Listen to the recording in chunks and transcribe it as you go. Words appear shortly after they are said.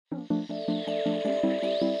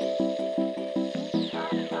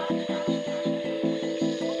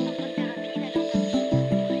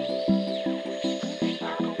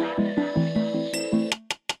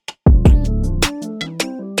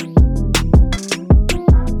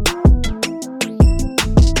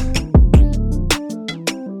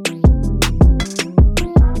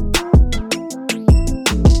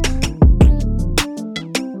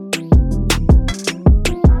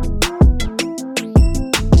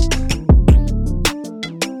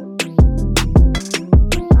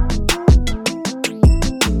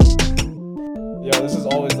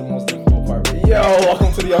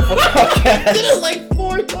did it like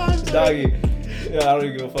 4 times. Doggy. Yeah, I don't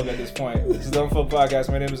even give a fuck at this point. This is the Dumb Fuck Podcast.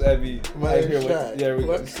 My name is Evie. My name is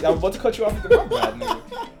Shaq. I'm about to cut you off with the bad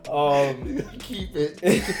nigga. Keep it.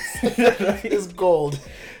 It's gold.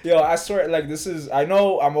 Yo, I swear, like, this is, I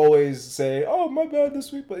know I'm always saying, oh, my bad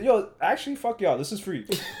this week, but yo, actually, fuck y'all, this is free.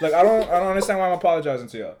 Like, I don't understand why I'm apologizing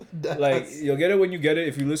to y'all. Like, you'll get it when you get it.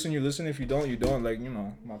 If you listen, you listen. If you don't, you don't. Like, you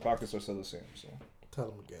know, my pockets are still the same, so. Tell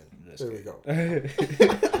them again. There we go.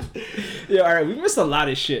 Yeah, all right, we missed a lot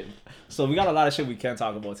of shit. So we got a lot of shit we can't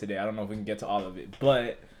talk about today. I don't know if we can get to all of it,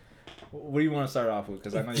 but what do you want to start off with?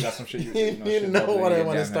 Because I know you got some shit. You know what I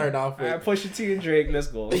want to start off with. All right, Pusha T and Drake. Let's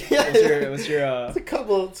go. What's your? It's a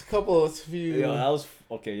couple. It's a few. Yo, that was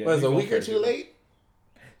okay. Yeah, was it a week or two late?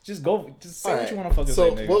 Just go. Just say all what right. you want to fucking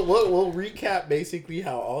say. say. So we'll recap basically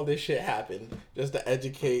how all this shit happened, just to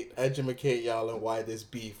educate y'all on why this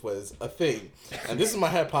beef was a thing. And this is my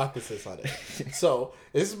hypothesis on it. So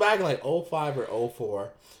this is back in like 05 or 04.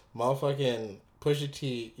 Motherfucking Pusha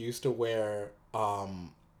T used to wear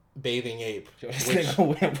bathing ape.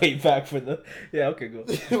 Went way back for the. Yeah. Okay. Go.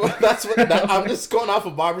 I'm just going off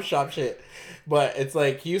of barbershop shit. But it's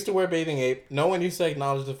like he used to wear bathing ape. No one used to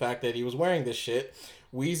acknowledge the fact that he was wearing this shit.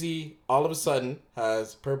 Wheezy all of a sudden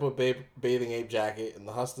has purple bathing ape jacket in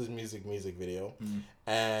the Hustlers music video.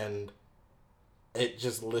 And it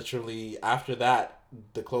just literally, after that,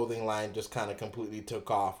 the clothing line just kind of completely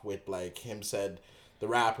took off with like him said the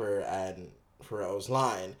rapper and Pharrell's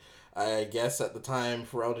line. I guess at the time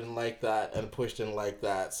Pharrell didn't like that and Push didn't like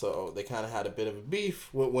that, so they kind of had a bit of a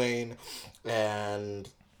beef with Wayne, and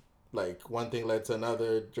like one thing led to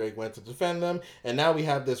another. Drake went to defend them, and now we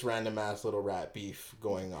have this random ass little rap beef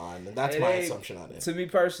going on, and that's my assumption on it. To me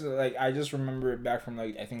personally, like I just remember it back from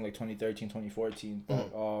like I think like 2013, 2014. But,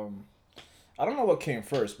 I don't know what came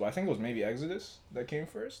first, but I think it was maybe Exodus that came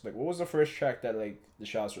first. Like, what was the first track that like the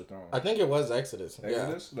shots were thrown? I think it was Exodus.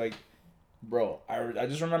 Exodus, yeah. Like, bro, I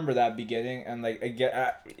just remember that beginning, and like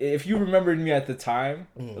if you remembered me at the time,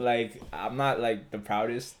 like I'm not like the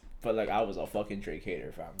proudest, but like I was a fucking Drake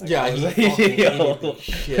hater, fam. Like, yeah, I was like,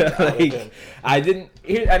 shit like I didn't,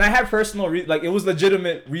 and I had personal like it was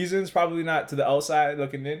legitimate reasons, probably not to the outside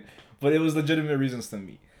looking in, but it was legitimate reasons to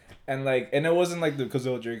me. And like, and it wasn't like because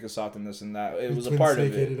Drake is soft and this and that. It was a part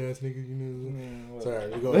of it. Ass nigga, you know. Sorry,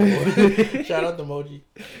 we're going. Shout out to Moji.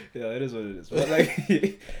 Yeah, it is what it is. But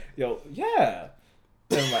like, yo, yeah.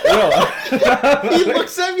 Yo, he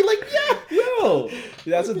looks at me like, yeah. Yo,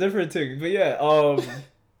 that's a different thing. But yeah,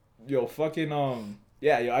 yo, fucking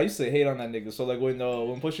yeah, yo, I used to hate on that nigga. So like when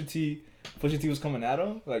Pusha T was coming at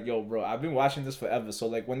him, like, yo, bro, I've been watching this forever. So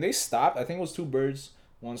like when they stopped, I think it was 2 birds.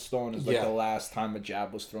 1 stone is like the last time a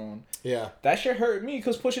jab was thrown. Yeah. That shit hurt me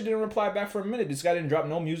because Pusha didn't reply back for a minute. This guy didn't drop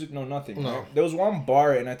no music, no nothing. No. Right? There was one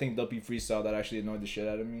bar and I think Duppy freestyle that actually annoyed the shit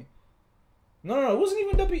out of me. No. It wasn't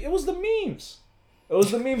even Duppy. It was the memes. It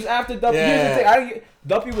was the memes after Duppy. Yeah. Here's the thing.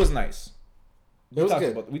 Duppy was nice. We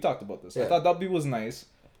talked about this. Yeah. I thought Duppy was nice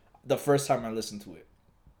the first time I listened to it.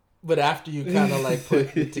 But after you kind of like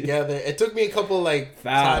put it together, it took me a couple like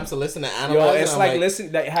times to listen to analyze. Yo, it's like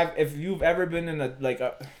listen. Like, if you've ever been in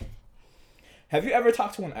have you ever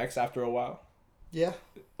talked to an ex after a while? Yeah.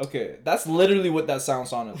 Okay, that's literally what that song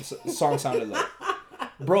sounded like.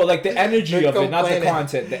 Bro, like the energy of it, not the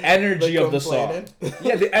content. The energy of the song.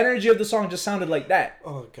 Yeah, the energy of the song just sounded like that.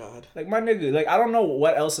 Oh God. Like my nigga, like I don't know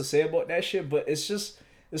what else to say about that shit, but it's just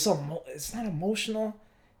it's not emotional.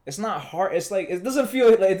 It's not hard. It's like it doesn't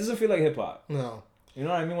feel like hip hop. No. You know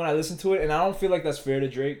what I mean when I listen to it, and I don't feel like that's fair to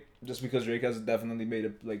Drake, just because Drake has definitely made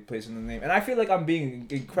a like place in the name, and I feel like I'm being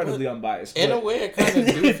incredibly unbiased. In a way, I kind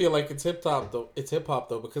of do feel like it's hip hop though. It's hip hop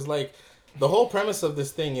though because like the whole premise of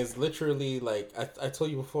this thing is literally like I told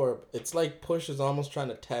you before. It's like Push is almost trying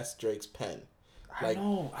to test Drake's pen. Like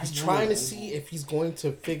he's trying to see if he's going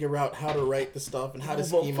to figure out how to write the stuff and how to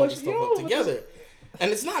scheme all the stuff up together, and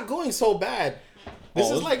it's not going so bad. This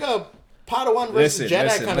is like a Padawan versus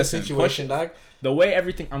Jedi kind of situation, dog. The way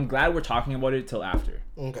everything, I'm glad we're talking about it till after.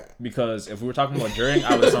 Okay. Because if we were talking about during,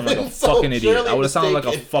 I would have sounded like a fucking idiot. I would have sounded like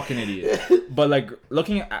a fucking idiot. But like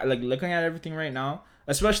looking at everything right now,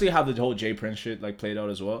 especially how the whole Jay Prince shit like played out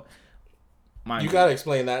as well. You gotta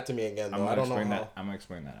explain that to me again, though. I don't know how. I'm gonna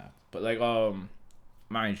explain that after. But like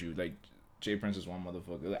mind you, like Jay Prince is one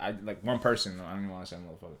motherfucker. Like one person. I don't even want to say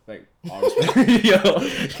motherfucker. Like all respect. Yo,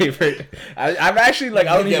 Jay Prince. I've actually like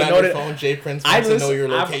I don't even know that. Phone, Jay Prince wants to know your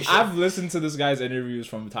location. I've listened to this guy's interviews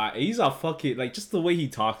from time. He's a fucking like just the way he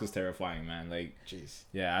talks is terrifying, man. Like, jeez.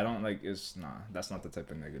 Yeah, I don't like. It's that's not the type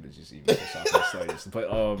of nigga that just even soft and slightest. But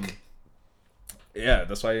yeah,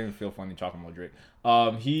 that's why I didn't feel funny talking about Drake.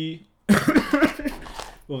 He.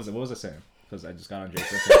 What was I saying? Because I just got on Drake.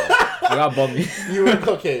 I got bummy. You were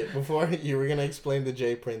okay before you were gonna explain the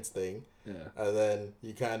Jay Prince thing. Yeah. And then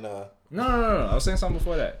you kind of. No. I was saying something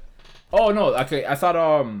before that. Oh no. Okay. I thought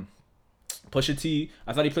Pusha T.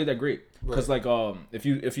 I thought he played that great. Because like if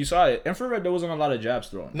you saw it, Infrared, there wasn't a lot of jabs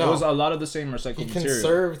thrown. No. It was a lot of the same recycled material. He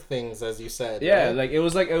conserved things, as you said. Yeah, right? like it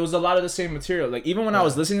was a lot of the same material. Like even when I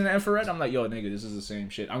was listening to Infrared, I'm like, yo, nigga, this is the same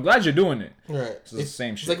shit. I'm glad you're doing it. Right. It's the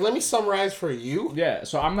same shit. It's like, let me summarize for you. Yeah.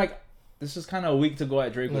 So I'm like, this is kind of weak to go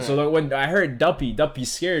at Drake with. So like, when I heard Duppy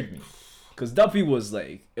scared me. Because Duppy was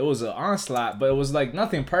like, it was an onslaught, but it was like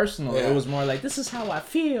nothing personal. Yeah. It was more like, this is how I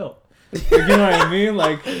feel. Like, you know what I mean?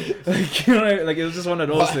 Like you know, like it was just one of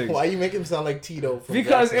those things. Why you make him sound like Tito?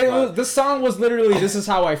 Because the song was literally "This is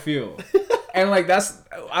how I feel," and like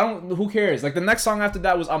who cares? Like the next song after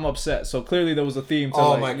that was "I'm Upset," so clearly there was a theme. To,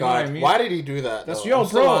 oh like, my god! You know what I mean? Why did he do that? That's bro.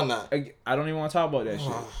 I don't even want to talk about that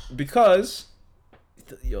shit because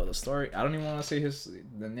the story. I don't even want to say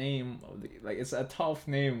the name of like it's a tough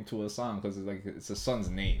name to a song because it's a son's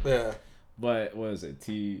name. Yeah. But what is it?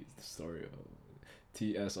 The story of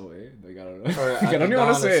TSOA. Like I don't know. I don't even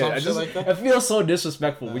want to say it. It feels so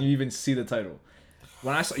disrespectful when you even see the title.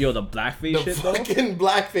 When I saw the blackface shit though. Fucking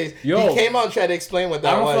blackface. He came out and tried to explain what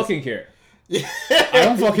that was. I don't fucking care. I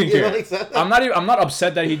don't fucking care. I'm not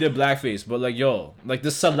upset that he did blackface, but like the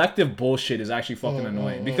selective bullshit is actually fucking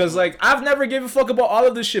annoying because like I've never given a fuck about all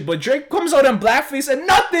of this shit, but Drake comes out in blackface and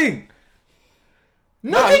nothing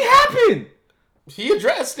happened. He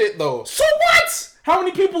addressed it though. So what? How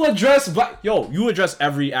many people address black? You address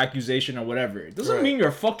every accusation or whatever. It doesn't mean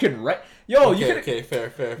you're fucking right. Okay, fair.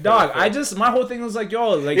 Dog, fair. My whole thing was like,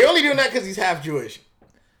 like you're only doing that because he's half Jewish.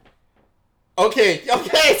 Okay,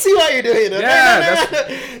 I see why you're doing it.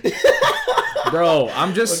 Yeah, bro.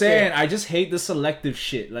 I'm just saying. I just hate the selective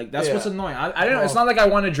shit. Like that's what's annoying. I don't know. It's not like I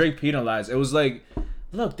wanted Drake penalized. It was like,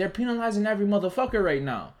 look, they're penalizing every motherfucker right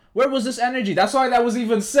now. Where was this energy? That's why that was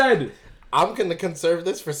even said. I'm gonna conserve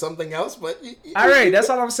this for something else, but all right, that's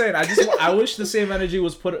all I'm saying. I wish the same energy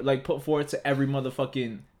was put forward to every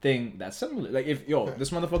motherfucking thing that's similar. Like if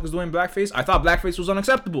this motherfucker's doing blackface, I thought blackface was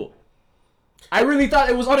unacceptable. I really thought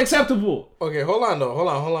it was unacceptable. Okay, hold on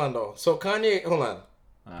though. So Kanye, hold on.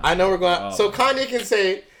 I know we're going. So Kanye can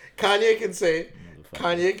fucking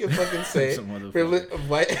say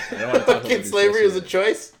fucking slavery is a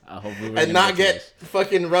choice. I hope we and not get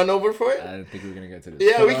fucking run over for it. I didn't think we were gonna get to this.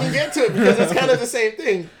 Yeah, we can get to it because it's kind of the same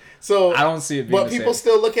thing. So I don't see it being but people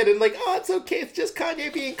still look at it like, oh, it's okay. It's just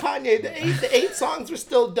Kanye being Kanye. The eight songs were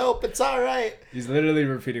still dope. It's all right. He's literally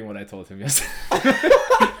repeating what I told him yesterday.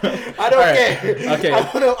 I don't care. Okay.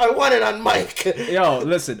 I want it on mic. Yo,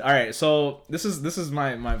 listen. All right. So this is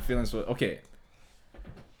my feelings with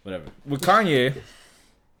whatever with Kanye.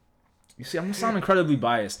 You see, I'm gonna sound incredibly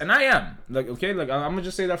biased, and I am. Like, okay, like I'm gonna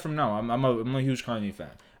just say that from now. I'm a huge Kanye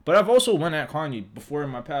fan, but I've also went at Kanye before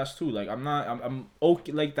in my past too. Like, I'm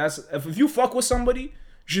okay. Like, that's if you fuck with somebody, you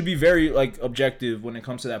should be very like objective when it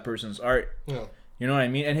comes to that person's art. Yeah. You know what I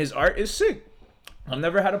mean? And his art is sick. I've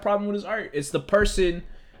never had a problem with his art. It's the person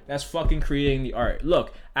that's fucking creating the art.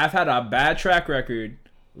 Look, I've had a bad track record,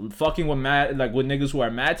 fucking with with niggas who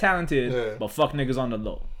are mad talented, but fuck niggas on the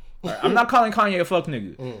low. Right? I'm not calling Kanye a fuck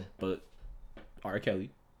nigga, but R. Kelly.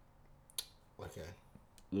 Okay.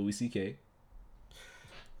 Louis C.K.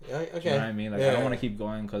 Yeah, okay. You know what I mean? Like I don't want to keep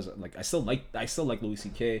going because like I still like Louis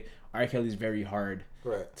C.K. R. Kelly's very hard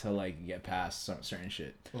to like get past certain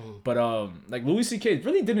shit. But like Louis C.K.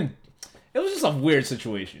 really didn't. It was just a weird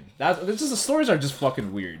situation. The stories are just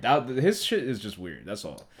fucking weird. His shit is just weird. That's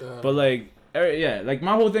all. But like like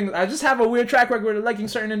my whole thing. I just have a weird track record of liking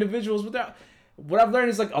certain individuals without. What I've learned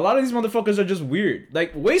is like a lot of these motherfuckers are just weird.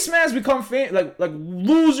 Like waste man's become famous. Like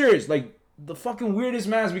losers. Like the fucking weirdest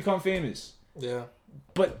man's become famous. Yeah.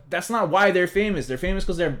 But that's not why they're famous. They're famous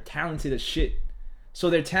because they're talented as shit. So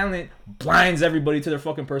their talent blinds everybody to their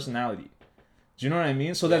fucking personality. Do you know what I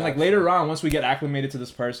mean? So then like later on, once we get acclimated to this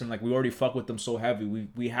person, like we already fuck with them so heavy,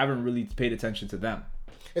 we haven't really paid attention to them.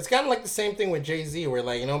 It's kind of like the same thing with Jay-Z, where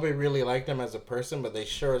like nobody really liked him as a person, but they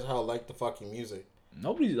sure as hell like the fucking music.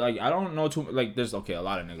 Nobody like I don't know too like there's a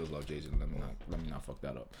lot of niggas love Jay-Z. Let me not fuck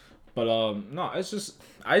that up. But no, it's just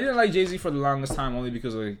I didn't like Jay-Z for the longest time only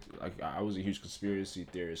because like I was a huge conspiracy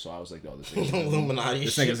theorist, so I was like, oh, this nigga's Illuminati.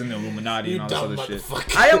 This nigga's in the Illuminati and all this other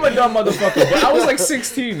shit. I am a dumb motherfucker, but I was like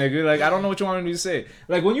 16, nigga. Like I don't know what you wanted me to say.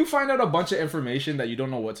 Like when you find out a bunch of information that you don't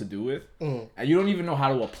know what to do with, and you don't even know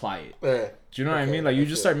how to apply it. Do you know what I mean? Like you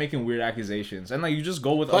just start making weird accusations, and like you just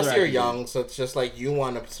go with. Plus, you're young, so it's just like you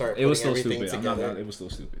want to start. It was still everything stupid. Together. It was still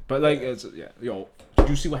stupid, but like it's yo. Did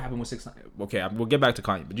you see what happened with 6ix9ine? Okay, we'll get back to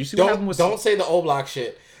Kanye. But did you see what happened with? Don't say the O-Block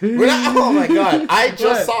shit. We're not. Oh my god! I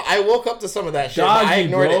just saw. I woke up to some of that shit. Doggy, I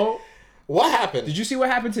ignored it. What happened? Did you see what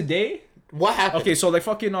happened today? What happened? Okay, so like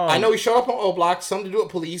fucking. I know he showed up on O Block. Something to do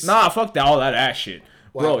with police. Nah, fuck that. All that shit.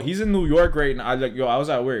 What Bro, happened? he's in New York right now. I was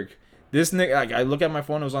at work. This nigga, like, I look at my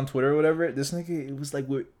phone. It was on Twitter or whatever. This nigga, it was like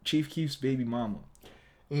with Chief Keef's baby mama.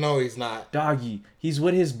 No, he's not. Doggy, he's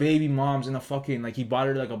with his baby moms in a fucking like he bought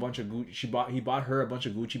her like a bunch of Gucci. He bought her a bunch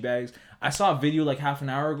of Gucci bags. I saw a video like half an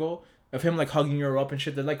hour ago of him like hugging her up and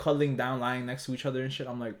shit. They're like cuddling down, lying next to each other and shit.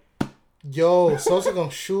 I'm like, yo, Sosa gonna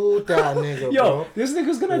shoot that nigga, yo, bro. this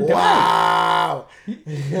nigga's gonna die. Wow.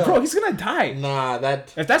 Bro, he's gonna die. Nah,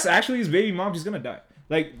 that. If that's actually his baby mom, he's gonna die.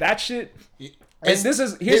 Like that shit. And Here's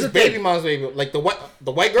here's the baby thing. mom's baby, like the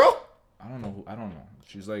white girl. I don't know. I don't know.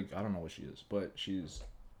 She's like I don't know what she is, but she's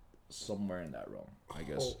somewhere in that realm, I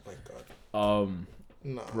guess. Oh my god.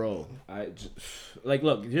 No, bro, I just, like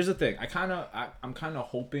look. Here's the thing. I'm kind of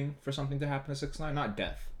hoping for something to happen to 6ix9ine, not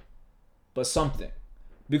death, but something,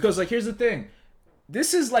 because like here's the thing.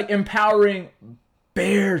 This is like empowering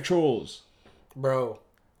bear trolls, bro.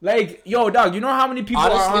 Like yo, dog. You know how many people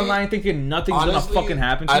Honestly, are online thinking nothing's gonna fucking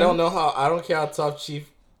happen to I you? don't know how. I don't care how tough Chief.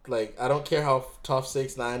 Like I don't care how tough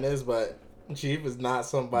 6ix9ine is, but Chief is not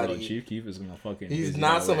somebody. Bro, Chief Keef is gonna fucking. He's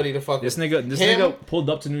not somebody to fuck this with. nigga. This nigga pulled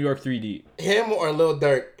up to New York 3D. Him or Lil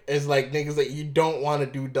Durk is like niggas that you don't want to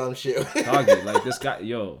do dumb shit with. Doggy, like this guy,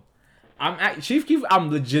 yo. Chief Keef. I'm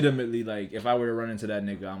legitimately like, if I were to run into that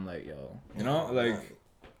nigga, I'm like, yo, you know, like,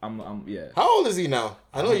 I'm yeah. How old is he now?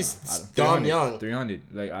 I know he's dumb young. 300.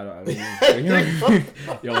 Like I don't even,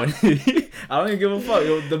 yo, I don't even give a fuck.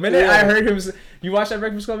 Yo, the minute I heard him, you watched that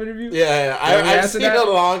Breakfast Club interview? Yeah, I've seen it a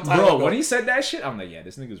long time ago. Bro, when he said that shit, I'm like, yeah,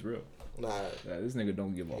 this nigga's real. Nah, yeah, this nigga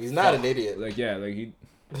don't give a fuck. He's not an idiot. Like yeah, like he.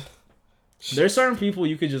 There's certain people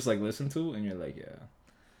you could just like listen to, and you're like, yeah,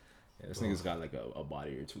 this nigga's got like a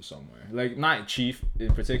body or two somewhere. Like not Chief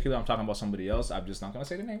in particular. I'm talking about somebody else. I'm just not gonna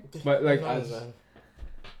say the name. But like, them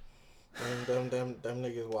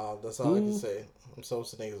niggas wild. That's all I can say. I'm so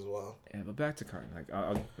niggas wild. Yeah, but back to Kanye. Like,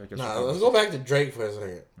 I guess let's go back to Drake for a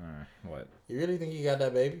second. Alright, what? You really think he got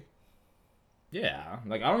that baby? Yeah,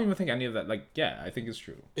 like I don't even think any of that. Like, yeah, I think it's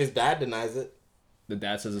true. His dad denies it. The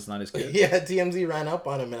dad says it's not his kid. Yeah, TMZ ran up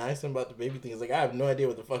on him and asked him about the baby thing. He's like, I have no idea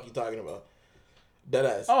what the fuck you talking about.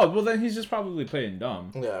 Deadass. Oh, well then he's just probably playing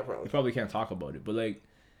dumb. Yeah, probably. He probably can't talk about it, but like,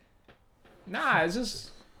 it's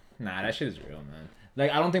just that shit is real, man.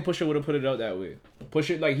 Like I don't think Pusha would have put it out that way.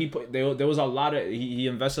 Pusha, like there was a lot of he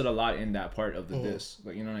invested a lot in that part of the diss.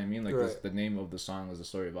 Like you know what I mean? Like right. the name of the song was the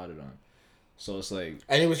story about it on. So it's like,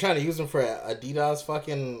 and he was trying to use him for Adidas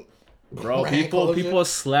fucking. Bro, people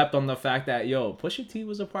slept on the fact that Pusha T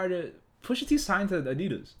was a part of Pusha T signed to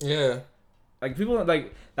Adidas. Yeah. Like people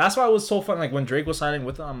like that's why it was so fun. Like when Drake was signing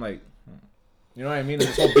with them, I'm like, you know what I mean?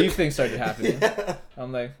 This whole beef thing started happening. Yeah.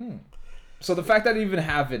 I'm like, So the fact that it even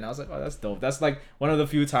happened, I was like, oh, that's dope. That's like one of the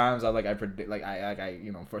few times I predict like I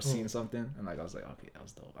foreseen something and like I was like, okay, that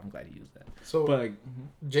was dope. I'm glad he used that. So, but like,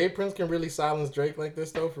 Jay Prince can really silence Drake like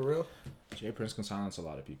this though, for real. Jay Prince can silence a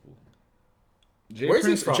lot of people. Where's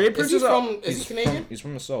he from? Is he Canadian? He's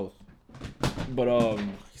from the South. But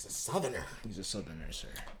he's a Southerner. He's a Southerner, sir.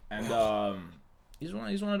 And he's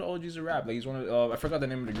one of the OGs of rap. Like he's one of I forgot the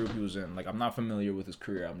name of the group he was in. Like I'm not familiar with his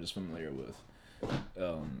career. I'm just familiar with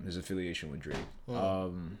his affiliation with Drake. Yeah,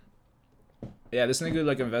 this nigga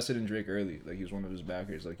like invested in Drake early. Like he was one of his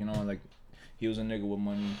backers. Like like he was a nigga with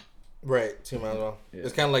money. Right, too might as well. Yeah.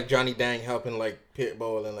 It's kind of like Johnny Dang helping like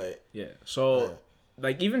Pitbull and like. Yeah. So.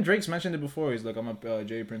 Like even Drake's mentioned it before. He's like, I'm a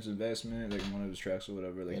Jay Prince investment, like one of his tracks or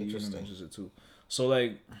whatever. Like he even mentions it too. So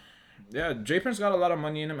like, yeah, Jay Prince got a lot of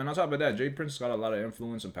money in him, and on top of that, Jay Prince got a lot of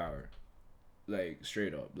influence and power. Like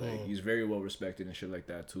straight up, like he's very well respected and shit like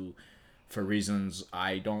that too, for reasons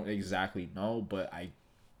I don't exactly know, but I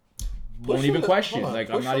won't even question. Like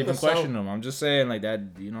I'm not even questioning him. I'm just saying like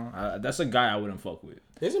that. That's a guy I wouldn't fuck with.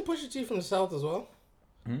 Isn't Pusha T from the South as well?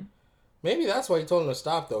 Maybe that's why he told him to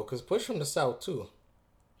stop though, cause Push from the South too.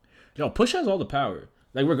 Push has all the power.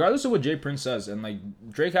 Like, regardless of what Jay Prince says, and, like,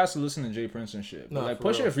 Drake has to listen to Jay Prince and shit. But, like,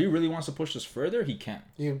 Pusha, if he really wants to push this further, he can.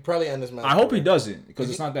 He probably end his match. I hope he doesn't, because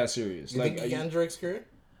it's not that serious. You think he can Drake's career?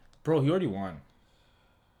 Bro, he already won.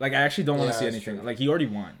 Like, I actually don't want to see anything. True. Like, he already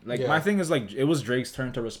won. Like, my thing is, like, it was Drake's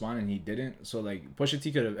turn to respond, and he didn't. So, like, Pusha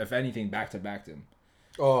T could have, if anything, back-to-backed him.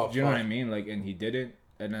 Oh, do you know what I mean? Like, and he didn't.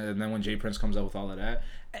 And then when Jay Prince comes out with all of that.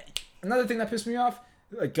 Another thing that pissed me off,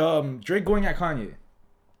 like, Drake going at Kanye.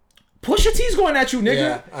 Pusha T's going at you, nigga.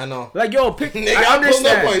 Yeah, I know. Like, yo, pick. Nigga, I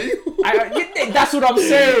understand. That's what I'm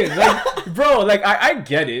saying. Like, bro, like I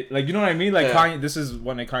get it, like you know what I mean, like Yeah. Kanye. This is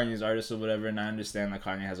one of Kanye's artists or whatever, and I understand that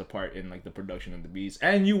Kanye has a part in like the production of the beats,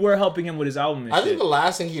 and you were helping him with his album. And I shit. think the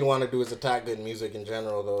last thing he'd want to do is attack good music in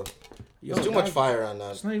general, though. There's too much fire on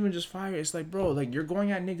that. It's not even just fire. It's like, bro, like you're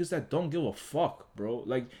going at niggas that don't give a fuck, bro.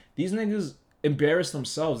 Like these niggas embarrass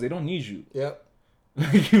themselves. They don't need you. Yep.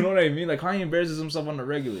 Like, you know what I mean? Like Kanye embarrasses himself on the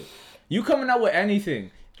regular. You coming out with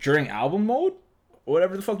anything during album mode, or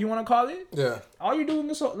whatever the fuck you want to call it? Yeah. All you're doing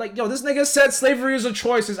is like, yo, this nigga said slavery is a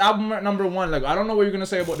choice. His album went #1. Like, I don't know what you're gonna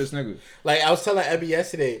say about this nigga. Like I was telling Ebby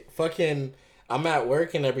yesterday, fucking, I'm at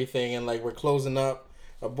work and everything, and like we're closing up.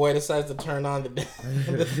 A boy decides to turn on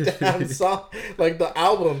the damn song, like the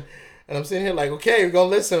album, and I'm sitting here like, okay, we're gonna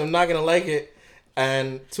listen. I'm not gonna like it.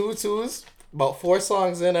 And twos, about 4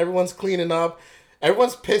 songs in, everyone's cleaning up.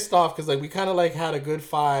 Everyone's pissed off because like we kind of like had a good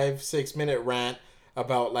 5-6 minute rant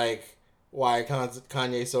about like why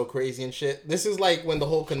Kanye's so crazy and shit. This is like when the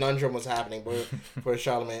whole conundrum was happening for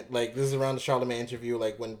Charlamagne. Like this is around the Charlamagne interview,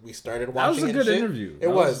 like when we started watching it. That was a good interview. It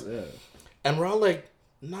was. Yeah. And we're all like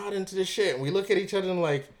not into this shit. And we look at each other and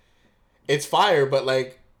like, it's fire, but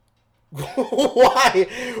like, why?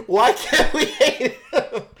 Why can't we hate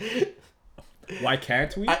him? Why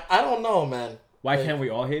can't we? I don't know, man. Why like, can't we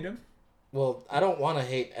all hate him? Well, I don't want to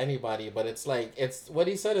hate anybody, but it's like, it's what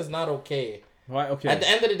he said is not okay. Why? Okay. At the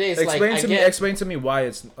end of the day, it's explain to me why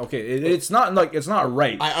it's okay. It's not like it's not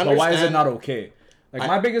right. But why is it not okay? Like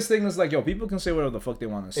my biggest thing is like, yo, people can say whatever the fuck they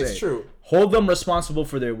want to say. It's true. Hold them responsible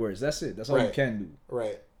for their words. That's it. That's all you can do.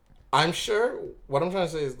 Right. I'm sure what I'm trying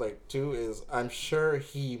to say is like too is I'm sure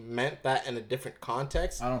he meant that in a different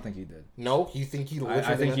context. I don't think he did. No, you think he literally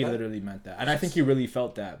I think he literally meant that, and I think he really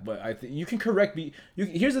felt that. But I think you can correct me.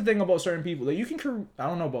 Here's the thing about certain people. Like you can. I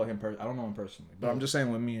don't know about him. I don't know him personally, but I'm just saying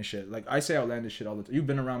with me and shit. Like I say outlandish shit all the time. You've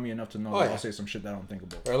been around me enough to know that I'll say some shit that I don't think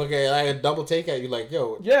about. Or look at I double take at you like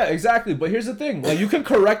yo. Yeah, exactly. But here's the thing. Like you can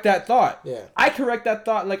correct that thought. Yeah. I correct that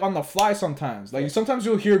thought like on the fly sometimes. Like sometimes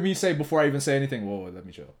you'll hear me say before I even say anything. Whoa, let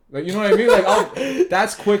me chill. Like you know what I mean? Like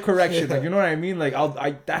that's quick correction. Like you know what I mean? Like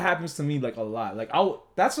that happens to me like a lot. Like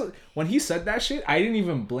when he said that shit, I didn't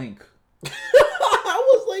even blink. I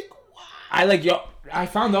was like, I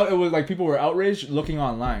found out it was like people were outraged looking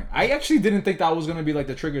online. I actually didn't think that was gonna be like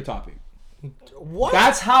the trigger topic. What?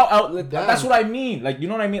 That's how that's what I mean. Like you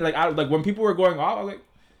know what I mean? Like when people were going off, I was like,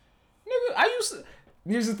 nigga, I used to.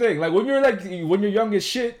 Here's the thing, like when you're young as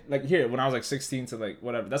shit, like when I was like 16 to like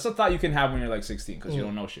whatever. That's a thought you can have when you're like 16 because you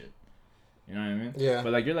don't know shit. You know what I mean? Yeah.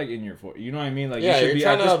 But like you're like in your 40s. You know what I mean? Like yeah, you should you're be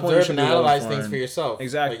trying at to this point, observe and analyze things for yourself.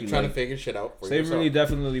 Exactly. Like, you're trying to figure shit out for slavery yourself.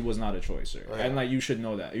 definitely was not a choice, sir. Right. And like you should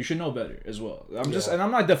know that. You should know better as well. And I'm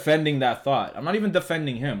not defending that thought. I'm not even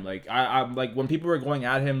defending him. Like I'm like when people were going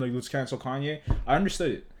at him like let's cancel Kanye, I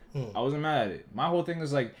understood it. I wasn't mad at it. My whole thing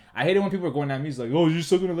is like I hate it when people are going at me. It's like, oh, you're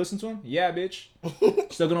still gonna listen to him? Yeah, bitch.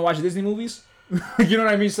 Still gonna watch Disney movies? You know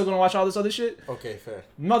what I mean? Still gonna watch all this other shit? Okay, fair.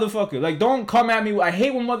 Motherfucker, like don't come at me. I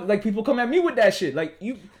hate when people come at me with that shit. Like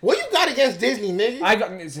you. What you got against Disney,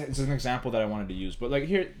 nigga? It's an example that I wanted to use, but like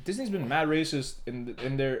here, Disney's been mad racist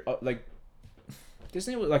in their like.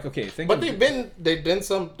 Disney was like okay, but they've done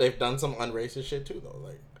some unracist shit too though.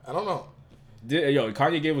 Like I don't know. Yo,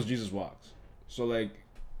 Kanye gave us Jesus Walks, so like.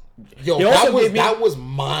 Yo, that was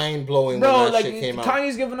mind blowing when that like, shit came out.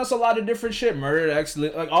 Kanye's giving us a lot of different shit, Murder X,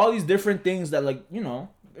 like all these different things that like you know,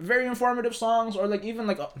 very informative songs or like even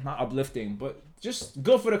like not uplifting, but just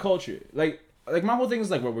good for the culture. Like my whole thing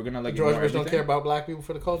is like, we're gonna like George Bush don't care about black people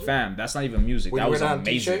for the culture. Fam, that's not even music. That was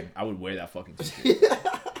amazing. I would wear that fucking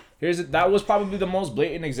t-shirt. That was probably the most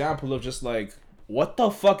blatant example of just like what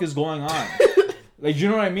the fuck is going on. Like, you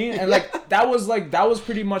know what I mean? And, like, that was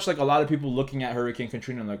pretty much, like, a lot of people looking at Hurricane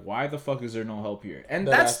Katrina and, like, why the fuck is there no help here? And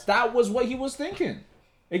that was what he was thinking.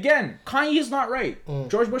 Again, Kanye's not right.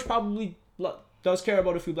 George Bush probably does care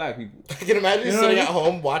about a few black people. I can imagine sitting at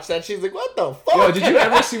home, watch that. She's like, what the fuck? Yo, did you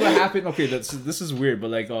ever see what happened? Okay, this is weird,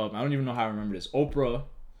 but, like, I don't even know how I remember this. Oprah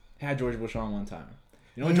had George Bush on one time.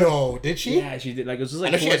 You know, no, did she? Yeah, she did. Like it was just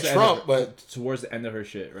like towards the end of her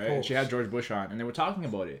shit, right? And she had George Bush on, and they were talking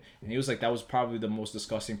about it, and he was like, "That was probably the most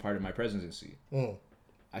disgusting part of my presidency."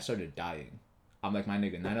 I started dying. I'm like, "My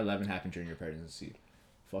nigga, 9/11 happened during your presidency.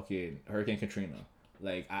 Fucking Hurricane Katrina.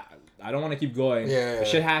 Like, I don't want to keep going. Yeah,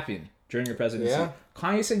 shit happened during your presidency. Yeah.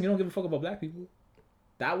 Kanye saying you don't give a fuck about black people.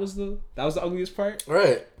 That was the ugliest part.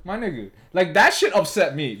 Right. My nigga. Like, that shit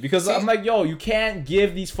upset me. Because I'm like, yo, you can't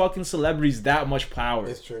give these fucking celebrities that much power.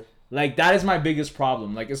 It's true. Like, that is my biggest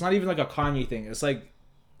problem. Like, it's not even like a Kanye thing. It's like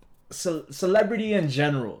celebrity in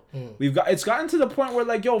general. It's gotten to the point where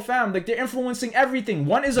like, yo, fam, like they're influencing everything.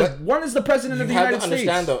 One is the president of the United States. You have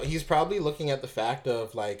to understand though, he's probably looking at the fact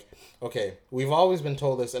of like, okay, we've always been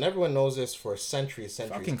told this, and everyone knows this for centuries.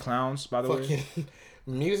 Fucking clowns, by the way.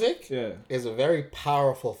 Music is a very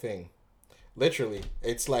powerful thing. Literally,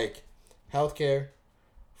 it's like healthcare,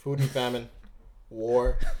 food and famine,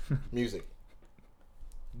 war, music.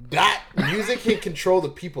 That music can control the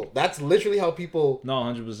people. That's literally how people... No,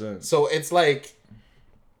 100%. So it's like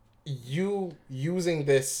you using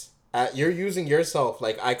this... you're using yourself,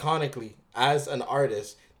 like, iconically as an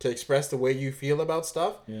artist to express the way you feel about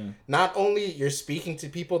stuff. Yeah. Not only you're speaking to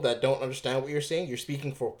people that don't understand what you're saying, you're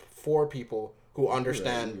speaking for people who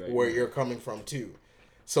understand where you're coming from, too.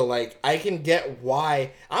 So, like, I can get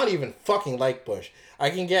why... I don't even fucking like Bush.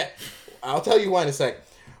 I'll tell you why in a sec.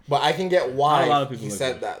 But I can get why he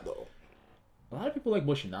said that, though. A lot of people like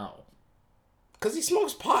Bush now. Because he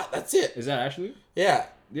smokes pot. That's it. Is that actually? Yeah.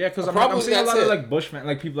 Yeah, because I'm seeing a lot of, like, Bush fans.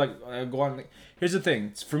 Like, people, like, go on... Like, here's the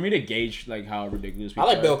thing. For me to gauge, like, how ridiculous people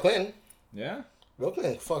I like Bill Clinton. Yeah? Bill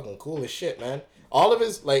Clinton fucking cool as shit, man. All of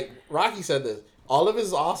his... Like, Rocky said this. All of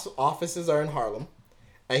his offices are in Harlem.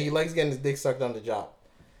 And he likes getting his dick sucked on the job.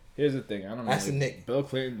 Here's the thing. I don't know. That's like, a Nick. Bill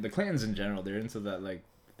Clinton... The Clintons in general, they're into that, like...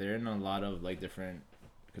 They're in a lot of, like, different...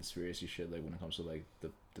 conspiracy shit, like when it comes to like the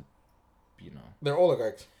you know, they're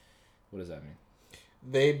oligarchs. What does that mean?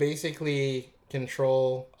 They basically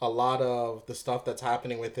control a lot of the stuff that's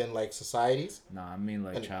happening within like societies. Nah, I mean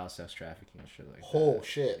like child sex trafficking and shit like that. Oh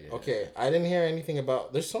shit. Yeah. Okay, I didn't hear anything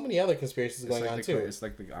about. There's so many other conspiracies going on too. It's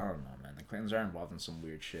like I don't know, man. The Clintons are involved in some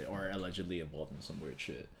weird shit, or allegedly involved in some weird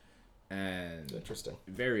shit, and interesting.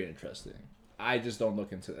 Very interesting. I just don't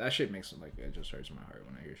look into that shit. Makes it like it just hurts my heart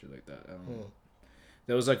when I hear shit like that.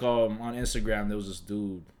 There was like on Instagram there was this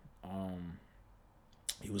dude,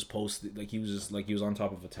 he was posted like he was on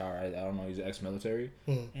top of a tower. I don't know, he's ex-military,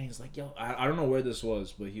 and he's like, yo, I don't know where this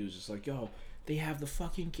was, but he was just like, yo, they have the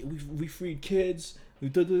fucking we freed kids, we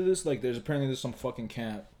did this, like there's some fucking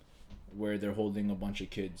camp where they're holding a bunch of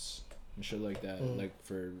kids and shit like that, like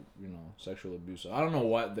for, you know, sexual abuse. I don't know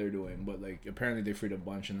what they're doing, but like apparently they freed a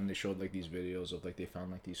bunch, and then they showed like these videos of like they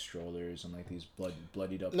found like these strollers and like these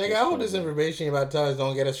bloodied up. Nigga, I hope this information you're about to tell us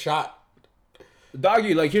don't get us shot.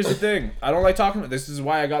 Doggy, like here's the thing. I don't like talking about this. Is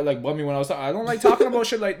why I got like bummy when I was talking. I don't like talking about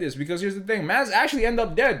shit like this because here's the thing. Mans actually end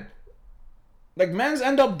up dead. Like mans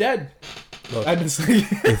end up dead. Look,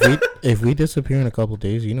 if we disappear in a couple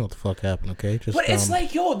days, you know what the fuck happened, okay? Just but it's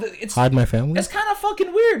like, yo, it's hide my family. It's kind of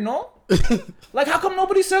fucking weird, no? Like, how come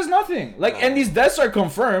nobody says nothing? Like, and these deaths are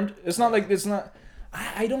confirmed. It's not like it's not.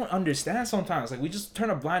 I don't understand sometimes. Like, we just turn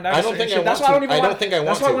a blind eye. I don't think I want to. I don't think I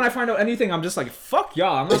want to. That's why when I find out anything, I'm just like, fuck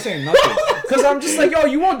y'all. I'm not saying nothing because I'm just like, yo,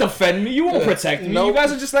 you won't defend me. You won't protect me. Nope. You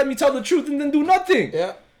guys will just let me tell the truth and then do nothing.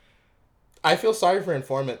 Yeah. I feel sorry for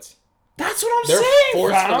informants. That's what I'm saying. They're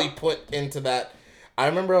forcefully put into that. I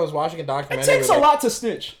remember I was watching a documentary. It takes a lot to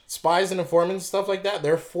snitch. Spies and informants and stuff like that,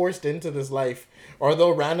 they're forced into this life. Or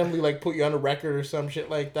they'll randomly like put you on a record or some shit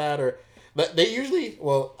like that. Or they usually,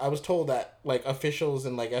 well, I was told that like officials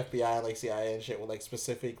in like FBI and like CIA and shit will like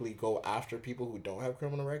specifically go after people who don't have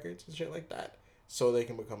criminal records and shit like that. So they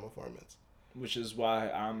can become informants. Which is why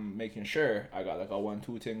I'm making sure I got like a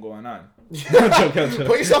 1-2 thing going on.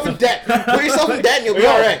 Put yourself in debt. Put yourself in debt and you'll be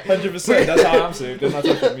alright. 100%. That's how I'm saved. They're not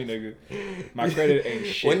touching me, nigga. My credit ain't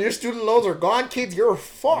shit. When your student loans are gone, kids, you're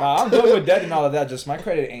fucked. Nah, I'm done with debt and all of that. Just my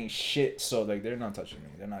credit ain't shit. So like they're not touching me.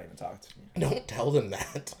 They're not even talking to me. Don't tell them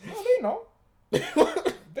that. No, they know.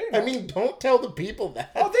 They know. I mean, don't tell the people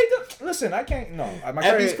that. Oh, they do. Listen, I can't. No, my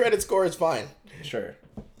Abby's credit score is fine. Sure.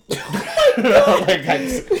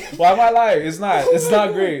 Why am I lying? It's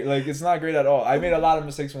not great. Like, it's not great at all. I made a lot of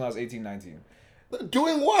mistakes when I was 18, 19.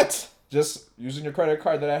 Doing what? Just using your credit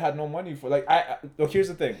card that I had no money for. Like, look, here's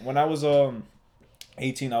the thing. When I was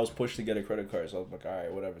 18, I was pushed to get a credit card. So I was like, all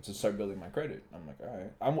right, whatever, to start building my credit. I'm like, all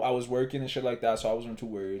right. I was working and shit like that, so I wasn't too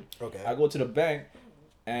worried. Okay. I go to the bank.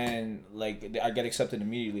 And like I get accepted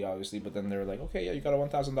immediately, obviously, but then they're like, okay, yeah, you got a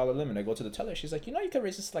 $1,000 limit. I go to the teller. She's like, you know, you can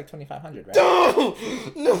raise this to like $2,500, right?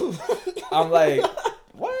 No. I'm like,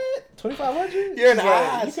 what? $2,500? You're an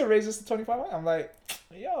ass. You can raise this to $2,500. I'm like,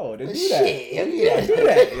 yo, then do that. Shit, do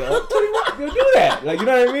that. Yo, do that. Like, you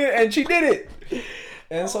know what I mean? And she did it.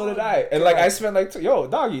 And so did I. And like I spent like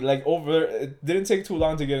doggy, like over. It didn't take too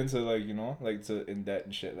long to get into like, you know, like to in debt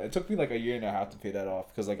and shit. It took me like a year and a half to pay that off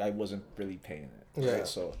because like I wasn't really paying it. Yeah. Right?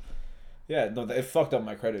 So, yeah, no, it fucked up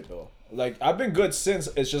my credit though. Like I've been good since.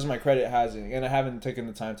 It's just my credit hasn't, and I haven't taken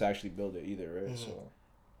the time to actually build it either. Right. Mm-hmm.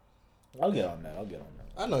 So, I'll get on that.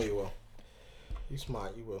 I know you will. You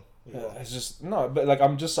smart. You will. It's just no, but like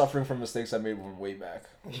I'm just suffering from mistakes I made from way back.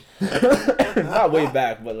 Not way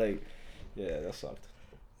back, but like, yeah, that sucked.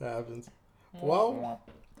 That happens. Well,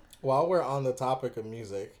 while we're on the topic of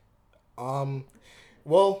music,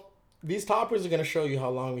 well, these toppers are gonna show you how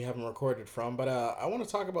long we haven't recorded from. But I want to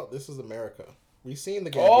talk about This Is America. We've seen the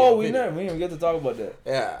game. Oh, we didn't get to talk about that.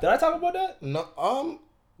 Yeah. Did I talk about that? No.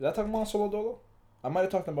 Did I talk about Solo Dolo? I might have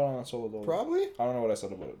talked about it on Solo Dolo. Probably. I don't know what I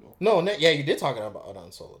said about it though. No, yeah, you did talk about it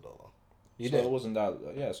on Solo Dolo. You so did. It wasn't that.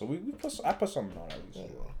 Yeah. So I put something on at least. Yeah.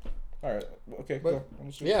 All right. Okay. But,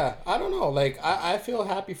 cool. yeah, I don't know. Like, I feel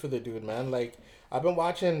happy for the dude, man. Like, I've been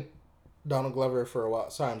watching Donald Glover for a while.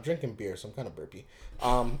 Sorry, I'm drinking beer, so I'm kind of burpy.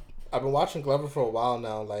 I've been watching Glover for a while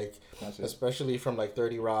now, like, especially from, like,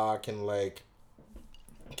 30 Rock and, like,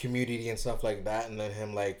 Community and stuff like that, and then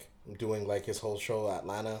him, like, doing, like, his whole show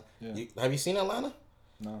Atlanta. Yeah. Have you seen Atlanta?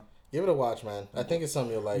 No. Give it a watch, man. I think it's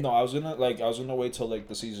something you'll like. No, I was gonna wait till, like,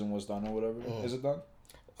 the season was done or whatever. Is it done?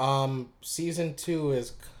 Season 2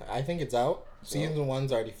 is, I think it's out. Season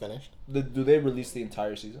 1's already finished. Do they release the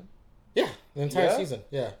entire season? Yeah, the entire season.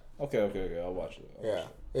 Yeah. Okay. I'll watch it.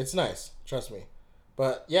 It's nice. Trust me.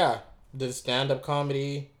 But yeah, the stand-up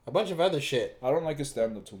comedy, a bunch of other shit. I don't like his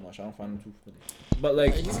stand-up too much. I don't find him too funny. But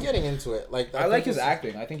like, he's getting into it. Like, I like his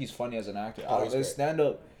acting. I think he's funny as an actor. His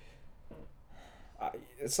stand-up.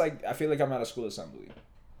 It's like I feel like I'm at a school assembly.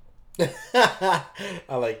 I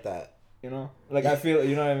like that. You know, like I feel.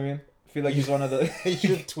 You know what I mean? I feel like he's one of the. You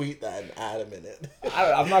should tweet that and add him in it.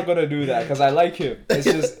 I'm not gonna do that because I like him. It's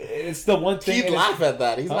just it's the one thing. He'd laugh at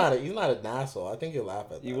that. He's not an asshole. I think he'll laugh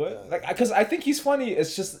at that. You would because I think he's funny.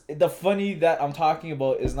 It's just the funny that I'm talking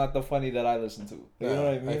about is not the funny that I listen to. You know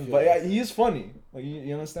what I mean? But yeah, he is funny. Like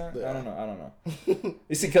you understand? Yeah. I don't know.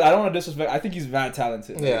 You see, because I don't want to disrespect. I think he's mad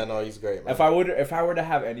talented. Yeah, no, he's great. Man. If I were to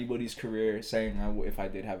have anybody's career, saying if I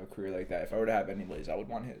did have a career like that, if I were to have anybody's, I would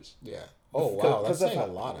want his. Yeah. Oh wow, that's saying a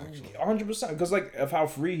lot actually. 100%, because like of how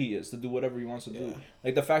free he is to do whatever he wants to do.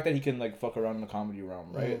 Like the fact that he can like fuck around in the comedy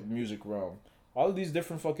realm, right? Music realm. All of these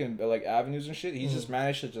different fucking like avenues and shit, he's just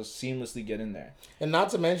managed to just seamlessly get in there. And not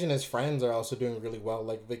to mention his friends are also doing really well,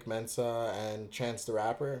 like Vic Mensa and Chance the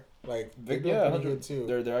Rapper. Like Vic, yeah, pretty good too.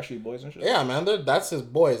 They're actually boys and shit. Yeah, man, that's his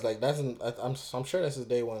boys. Like I'm sure that's his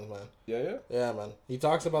day ones, man. Yeah, man. He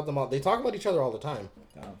talks about them all. They talk about each other all the time.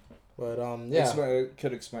 Damn. But yeah,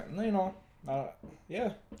 could explain. You know.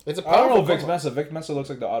 Yeah. It's a I don't know Vic Mensa. Vic Mensa looks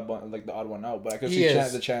like the odd one out, but I could see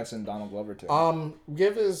the chance in Donald Glover too.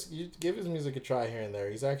 Give his music a try here and there.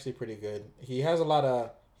 He's actually pretty good. He has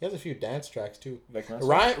a few dance tracks too. Vic Mensa.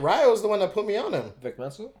 Ryo's the one that put me on him. Vic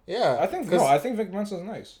Mensa? Yeah. I think Vic Mensa's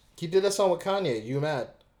nice. He did a song with Kanye, You Mad.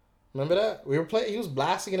 Remember that? We were playing, he was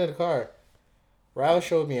blasting it in the car. Ryo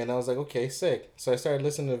showed me and I was like, okay, sick. So I started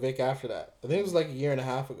listening to Vic after that. I think it was like a year and a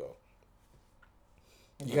half ago.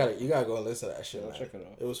 You gotta go and listen to that shit. I'll check it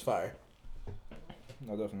out. It was fire.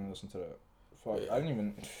 I'll definitely listen to that. Fuck, yeah. I didn't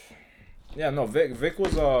even. Yeah, no. Vic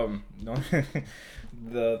was no.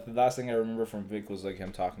 The last thing I remember from Vic was like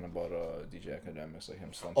him talking about DJ Academics, like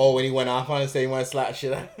him slumping. Oh, when he went off on it, saying he wanted to slap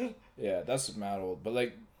shit out. Yeah, that's mad old, but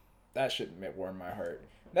like that shit warmed my heart.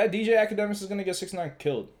 That DJ Academics is gonna get 6ix9ine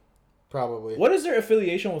killed. Probably. What is their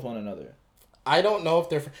affiliation with one another? I don't know if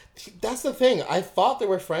they're... That's the thing. I thought they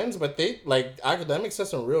were friends, but they... Like, Academics said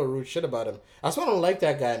some real rude shit about him. That's why I don't like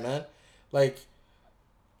that guy, man. Like,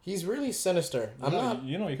 he's really sinister. You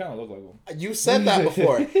know, you kind of look like him. You said that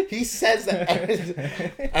before. He says that...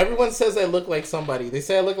 Everyone says I look like somebody. They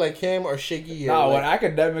say I look like him or Shiggy. Nah, when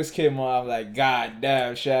Academics came on, I'm like, God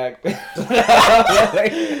damn, Shaq. I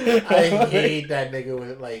hate that nigga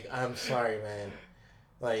with, like... I'm sorry, man.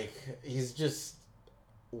 Like, he's just...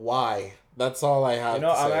 Why? That's all I have. You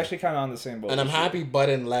know, I'm actually kind of on the same boat. And I'm happy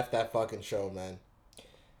Budden left that fucking show, man.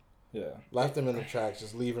 Yeah. Left him in the tracks.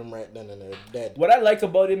 Just leave him right then and there, dead. What I like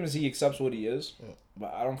about him is he accepts what he is,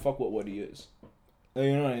 but I don't fuck with what he is.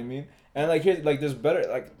 You know what I mean? And like here, like there's better.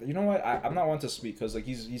 Like you know what? I'm not one to speak because like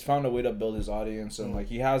he's found a way to build his audience and like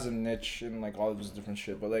he has a niche and like all of this different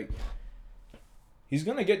shit. But like he's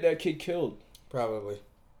gonna get that kid killed. Probably.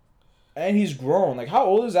 And he's grown. Like how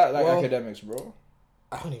old is that? Like Academics, bro.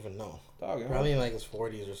 I don't even know. Dog, probably in like his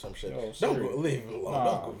 40s or some shit. Don't leave him alone.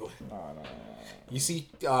 Don't Google it. No. You see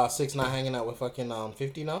 6ix9ine hanging out with fucking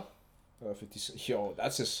 50 now? 50. Yo,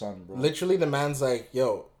 that's his son, bro. Literally, the man's like,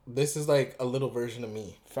 yo, this is like a little version of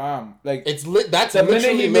me. Fam, like it's that's the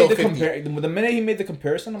minute he made the minute he made the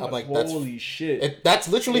comparison, I'm like holy shit. That's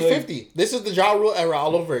literally 50. This is the Ja Rule era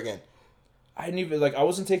all over again. I didn't even I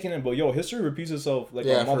wasn't taking it, but yo, history repeats itself like a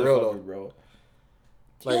motherfucker, bro.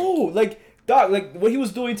 Like, yo, like. Dog, what he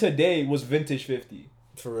was doing today was vintage 50.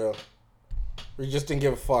 For real. We just didn't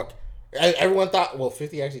give a fuck. Everyone thought, well,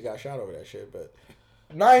 50 actually got shot over that shit, but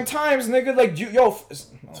 9 times, nigga. Like you, yo.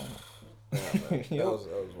 That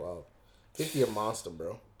was wild. 50 a monster,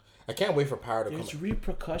 bro. I can't wait for Power to come. There's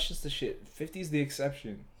repercussions to shit. 50's the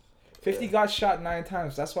exception. 50 got shot 9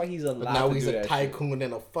 times. That's why he's allowed. But now he's a tycoon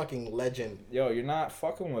and a fucking legend. Yo, you're not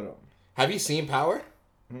fucking with him. Have you seen Power?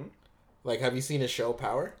 Like, have you seen his show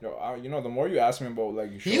Power? Yo, you know, the more you ask me about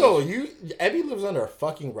like, Eddie lives under a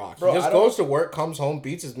fucking rock. Bro, he just goes to work, comes home,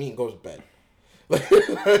 beats his meat, and goes to bed.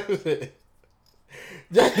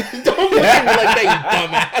 Don't look at me like that,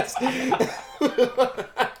 you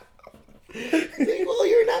dumbass. Well,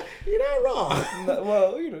 you're not wrong. No,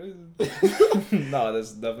 well, you know, no,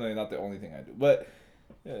 that's definitely not the only thing I do. But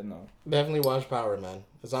yeah, no. Definitely watch Power, man.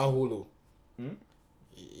 It's on Hulu.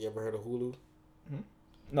 You ever heard of Hulu?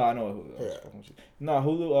 No, I know what Hulu. Yeah. No,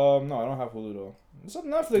 Hulu. No, I don't have Hulu though. It's on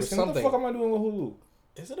Netflix. What the fuck am I doing with Hulu?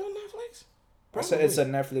 Is it on Netflix? I said it's a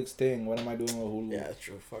Netflix thing. What am I doing with Hulu? Yeah, that's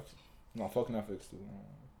true. Fuck. No, fuck Netflix too.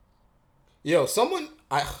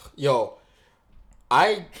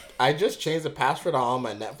 I just changed the password on all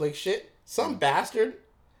my Netflix shit. Some bastard.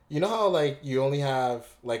 You know how like you only have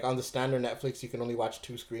like on the standard Netflix you can only watch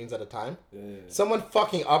 2 screens at a time? Yeah. Someone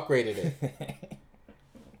fucking upgraded it.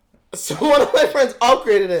 So one of my friends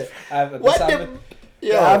upgraded it. That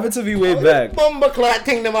happened to me way back. Bumbleclot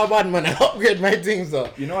thing to my bottom when I upgrade my things though.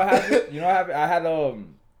 You know what happened? I had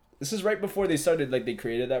this is right before they started, like, they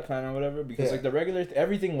created that plan or whatever, because like the regular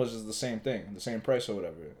everything was just the same thing, the same price or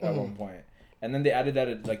whatever at one point. And then they added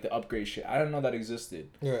that like the upgrade shit. I didn't know that existed.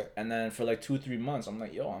 Right. And then for like 2-3 months, I'm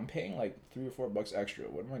like, yo, I'm paying like $3 or $4 extra.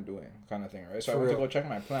 What am I doing? Kind of thing, right? So I went to go check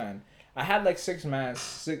my plan. I had like 6 of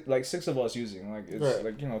us using. Like it's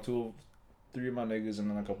like, you know, 3 of my niggas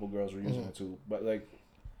and then a couple girls were using it too. But like,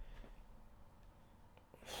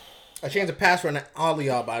 I changed the password on all of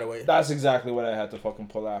y'all, by the way. That's exactly what I had to fucking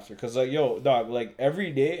pull after. Cause like, yo, dog, like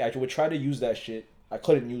every day I would try to use that shit. I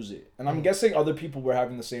couldn't use it. And I'm guessing other people were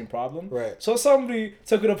having the same problem. Right. So somebody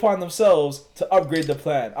took it upon themselves to upgrade the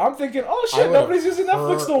plan. I'm thinking, oh shit, nobody's using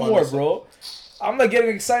Netflix no more, bro. I'm like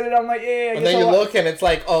getting excited. I'm like, yeah. And then you look and it's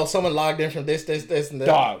like, oh, someone logged in from this, and this.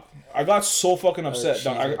 Dog, I got so fucking upset.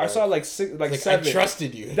 Dog, I saw like 7. I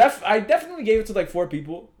trusted you. I definitely gave it to like 4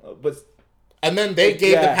 people, but. And then they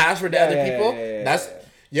gave the password to other people.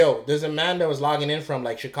 There's a man that was logging in from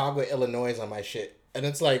like Chicago, Illinois on my shit, and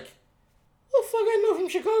it's like, what the fuck I know from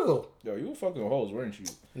Chicago? Yo, you were fucking hoes, weren't you?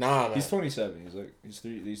 Nah, man. He's 27. He's like he's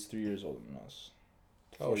 3 years older than us.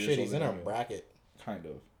 Oh shit, he's in our bracket. Kind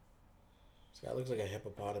of. This guy looks like a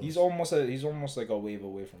hippopotamus. He's almost like a wave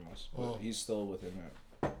away from us, but he's still within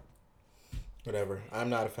it. Whatever. I'm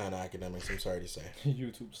not a fan of academics. I'm sorry to say.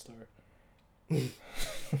 YouTube star.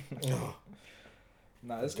 No.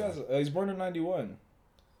 Nah, this guy's he's born in 91.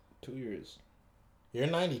 2 years. You're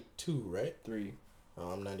 92, right? 3. Oh,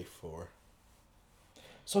 I'm 94.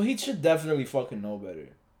 So he should definitely fucking know better.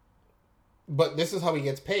 But this is how he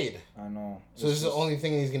gets paid. I know. So this is the only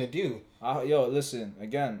thing he's gonna do. Yo, listen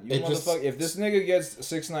again. You motherfucker. If this nigga gets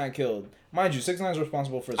 6ix9ine killed, mind you, 6ix9ine's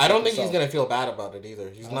responsible for. I don't think he's gonna feel bad about it either.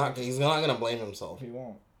 He's not gonna blame himself. He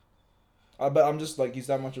won't. But I'm just like, he's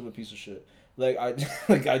that much of a piece of shit. Like I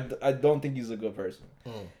don't think he's a good person.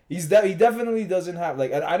 He definitely doesn't have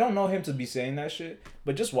like I don't know him to be saying that shit,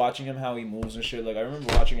 but just watching him how he moves and shit. Like I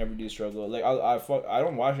remember watching Everyday Struggle. Like I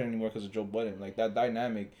don't watch it anymore because of Joe Budden. Like that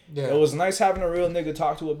dynamic. Yeah. It was nice having a real nigga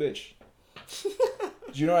talk to a bitch.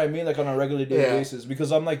 Do you know what I mean? Like on a regular day basis,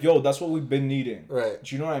 because I'm like, yo, that's what we've been needing. Right.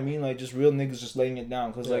 Do you know what I mean? Like just real niggas just laying it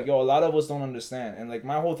down. Cause like yo, a lot of us don't understand, and like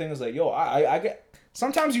my whole thing is like, yo, I get.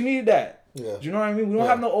 Sometimes you need that. Yeah. Do you know what I mean? We don't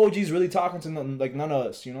have no OGs really talking to none of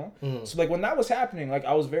us, you know? So, like, when that was happening, like,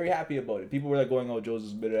 I was very happy about it. People were, like, going, oh, Joe's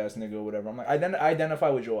this bitter-ass nigga or whatever. I'm like, I identify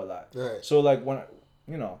with Joe a lot. Right. So, like, when,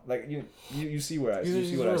 you know, like, you see where I see.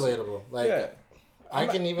 He's relatable. Like, I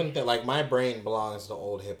can even, like, my brain belongs to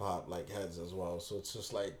old hip-hop, like, heads as well. So, it's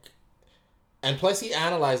just, like... And plus, he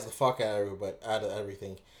analyzed the fuck out of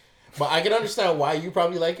everything. But I can understand why you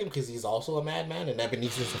probably like him, because he's also a madman, and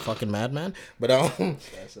Ebenezer's a fucking madman. But I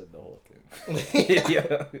said the whole thing.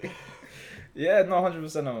 Yeah, no,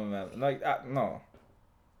 100% I'm a madman. Like, no.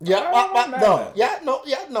 No.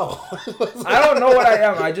 I don't know what I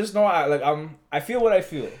am. I just know I feel what I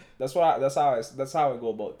feel. That's how I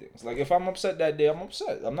go about things. Like if I'm upset that day, I'm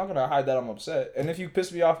upset. I'm not gonna hide that I'm upset. And if you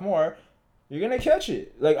piss me off more, you're gonna catch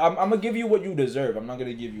it. Like I'm gonna give you what you deserve. I'm not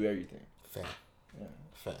gonna give you everything. Fair.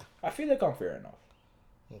 Fair. I feel like I'm fair enough.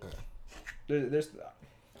 Okay. There's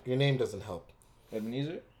your name doesn't help.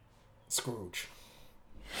 Ebenezer? Scrooge.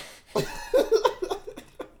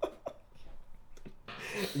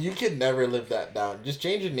 You can never live that down. Just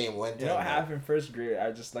change your name one time. You know what happened first grade?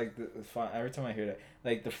 I just like the fun. Every time I hear that,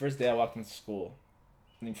 like the first day I walked into school,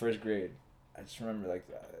 in first grade, I just remember like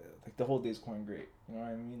the whole day's going great. You know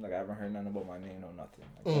what I mean? Like I haven't heard nothing about my name, no nothing.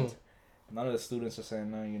 Like, none of the students are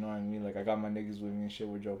saying nothing. You know what I mean? Like I got my niggas with me and shit.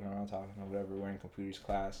 We're joking around, talking or whatever. We're in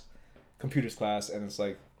computers class, and it's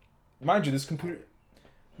like, mind you, this computer.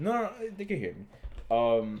 No, they can hear me.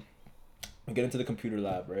 We get into the computer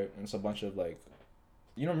lab, right? And it's a bunch of like,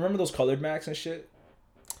 you know, remember those colored Macs and shit?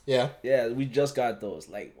 Yeah. Yeah, we just got those.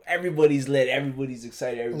 Like, everybody's lit, everybody's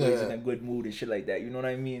excited, everybody's in a good mood and shit like that. You know what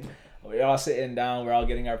I mean? We're all sitting down, we're all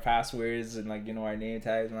getting our passwords and, like, you know, our name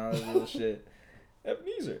tags and all this little shit.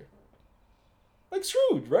 Ebenezer. Like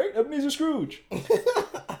Scrooge, right? Ebenezer Scrooge.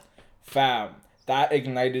 Fam, that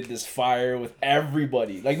ignited this fire with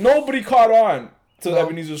everybody. Like, nobody caught on to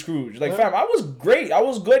Ebenezer Scrooge. Like, fam, I was great. I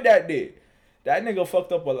was good that day. That nigga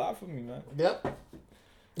fucked up a lot for me, man. Yep.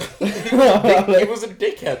 He was a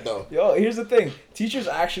dickhead, though. Yo, here's the thing. Teachers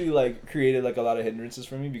actually, like, created, like, a lot of hindrances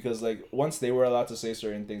for me because, like, once they were allowed to say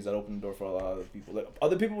certain things, that opened the door for a lot of other people. Like,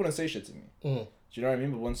 other people wouldn't say shit to me. Do you know what I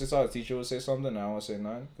mean? But once they saw a teacher would say something, I don't want to say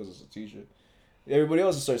none because it's a teacher. Everybody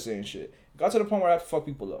else would start saying shit. Got to the point where I have to fuck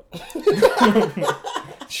people up.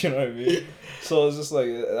 You know what I mean? So it's just like,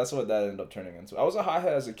 that's what that ended up turning into. I was a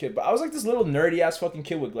hothead as a kid, but I was like this little nerdy ass fucking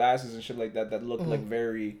kid with glasses and shit like that looked like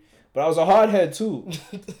very, but I was a hothead too.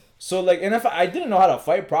 So like, and if I didn't know how to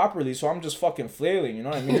fight properly, so I'm just fucking flailing, you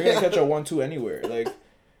know what I mean? You're gonna catch a 1-2 anywhere. Like,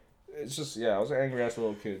 it's just, yeah, I was an angry ass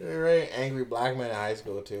little kid. You're right, angry black man in high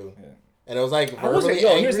school too. Yeah. And it was like verbally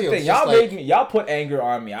angry. Here's the thing, y'all put anger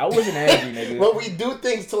on me. I wasn't angry, nigga. But we do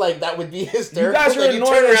things to like that would be hysterical. You guys are like,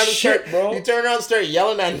 annoying as shit, bro. You turn around and start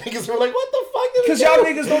yelling at niggas. We're like, what the fuck? Because y'all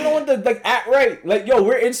niggas don't know when to like act right. Like, yo,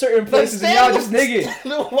 we're in certain places and y'all just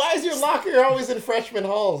niggas. Why is your locker always in freshman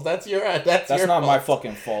halls? That's your That's your not fault. my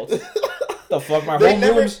fucking fault. The fuck, my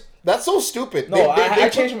homerooms. That's so stupid. No, I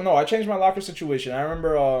changed my locker situation. I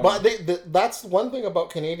remember. But that's one thing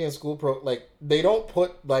about Canadian school like they don't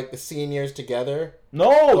put like the seniors together.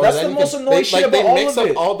 No, that's the most annoying shit about all of it. They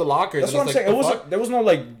mix up all the lockers. That's what I'm saying. There was no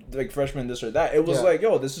like freshman this or that. It was like,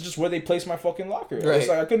 yo, this is just where they place my fucking locker. Right. It's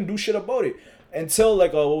like I couldn't do shit about it until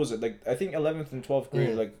like what was it? Like I think 11th and 12th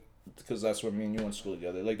grade. Like. Because that's where me and you went to school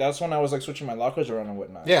together. Like, that's when I was, like, switching my lockers around and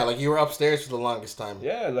whatnot. Yeah, like, you were upstairs for the longest time.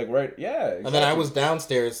 Yeah, like, right, yeah. Exactly. And then I was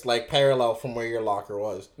downstairs, like, parallel from where your locker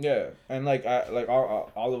was. Yeah, and, like,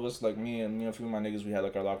 all of us, like, me and a few of my niggas, we had,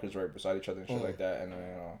 like, our lockers right beside each other and shit like that. And then,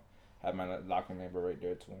 you know, had my locker neighbor right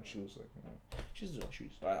there, too. And she was, like, you know, she's doing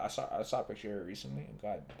shoes. I saw a picture of her recently, and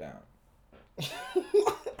god damn.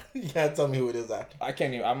 You gotta tell me who it is after. I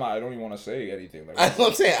can't even. I don't even want to say anything. Like, that's what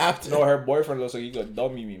I'm saying after. No, her boyfriend looks like he could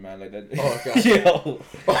dummy me, man. Like that. Oh god. Yo.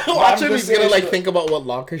 Watch him. He's gonna like think about what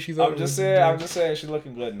locker she's on. I'm just saying she's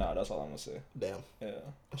looking good now. That's all I'm gonna say. Damn. Yeah.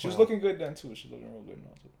 She was looking good then too. She's looking real good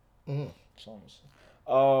now too. That's all I'm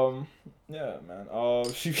gonna say. Yeah, man.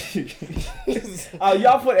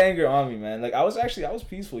 Y'all put anger on me, man. Like I was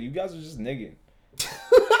peaceful. You guys were just nigging.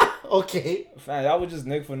 Okay. Fam, y'all would just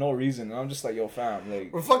nig for no reason. And I'm just like, yo, fam,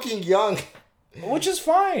 like... We're fucking young. Which is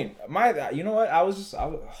fine. You know what? I was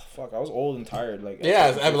old and tired. Like,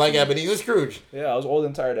 yeah, I'm like Ebenezer Scrooge. Yeah, I was old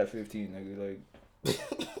and tired at 15, nigga.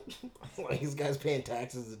 Like, these guys paying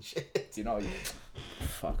taxes and shit. You know,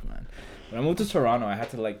 fuck, man. When I moved to Toronto, I had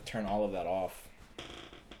to, like, turn all of that off.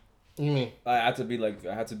 You mean? I had to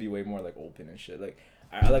be way more, like, open and shit. Like...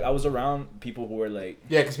 I was around people who were like...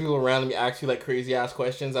 Yeah, because people around me ask you, like, crazy-ass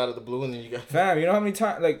questions out of the blue, and then you got... Fam, you know how many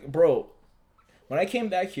times... Like, bro, when I came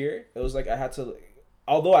back here, it was like I had to... Like,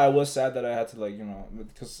 although I was sad that I had to, like, you know...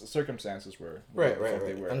 Because circumstances were... Right.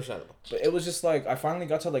 Understandable. But it was just, like, I finally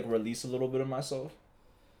got to, like, release a little bit of myself.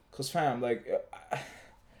 Because, fam, like...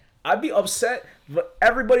 I'd be upset, but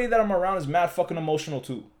everybody that I'm around is mad fucking emotional,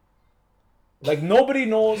 too. Like, nobody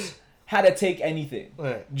knows... how to take anything.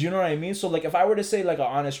 Right. Do you know what I mean? So, like, if I were to say, like, an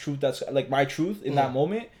honest truth that's, like, my truth in that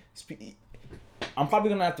moment, I'm probably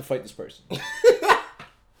going to have to fight this person.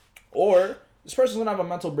 Or this person's going to have a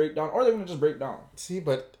mental breakdown, or they're going to just break down. See,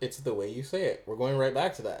 but it's the way you say it. We're going right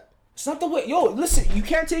back to that. It's not the way... Yo, listen, you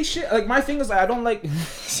can't take shit. Like, my thing is, like, I don't like...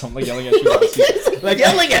 So I'm, like, yelling at you. Like,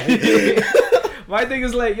 yelling at you. My thing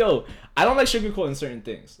is, like, yo, I don't like sugarcoating certain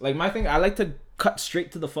things. Like, my thing, I like to cut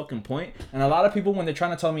straight to the fucking point. And a lot of people, when they're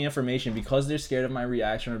trying to tell me information, because they're scared of my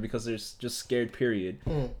reaction or because they're just scared, period,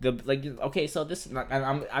 they'll be like, okay, so this... And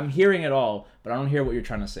I'm hearing it all, but I don't hear what you're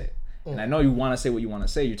trying to say. And I know you want to say what you want to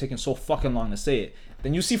say. You're taking so fucking long to say it.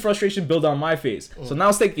 Then you see frustration build on my face. So now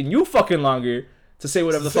it's taking you fucking longer to say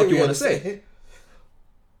whatever the fuck you want to say.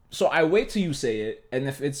 So I wait till you say it, and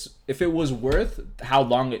if it was worth how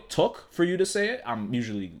long it took for you to say it, I'm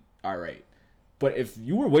usually all right. But if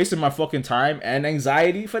you were wasting my fucking time and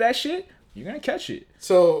anxiety for that shit, you're gonna catch it.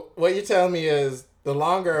 So what you're telling me is, the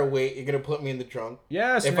longer I wait, you're gonna put me in the trunk.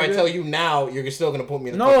 Yes. If I tell you now, you're still gonna put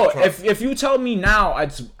me in the trunk. No, if you tell me now,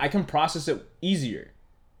 I can process it easier.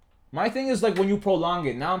 My thing is like when you prolong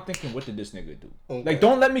it. Now I'm thinking, what did this nigga do? Okay. Like,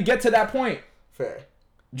 don't let me get to that point. Fair.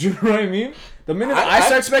 Do you know what I mean? The minute I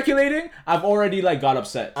start speculating, I've already like got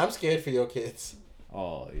upset. I'm scared for your kids.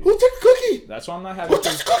 Oh, yeah. Who took the cookie? That's why I'm not having. Who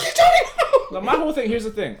took the cookie, Tony? No, my whole thing. Here's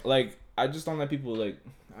the thing. Like, I just don't let people like.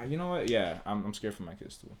 You know what? Yeah, I'm scared for my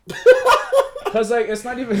kids too. Cause like it's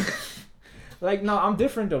not even. Like, no, I'm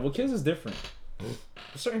different though. With kids is different.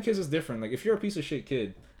 Certain kids is different. Like if you're a piece of shit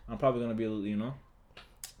kid, I'm probably gonna be a little, you know.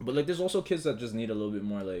 But like there's also kids that just need a little bit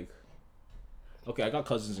more like. Okay, I got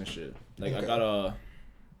cousins and shit. Like okay. I got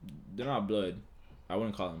they're not blood. I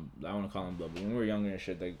wouldn't call them blood. But when we were younger and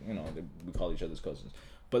shit, like we call each other's cousins.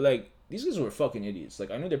 But like these guys were fucking idiots. Like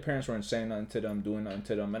I knew their parents weren't saying nothing to them, doing nothing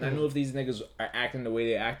to them, and I knew if these niggas are acting the way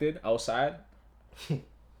they acted outside, you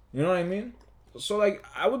know what I mean? So like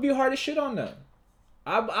I would be hard as shit on them.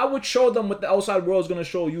 I would show them what the outside world is gonna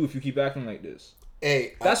show you if you keep acting like this.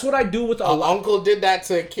 Hey, that's what I do with uncle did that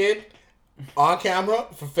to a kid on camera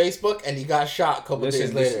for Facebook, and he got shot a couple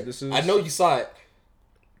days later. I know you saw it.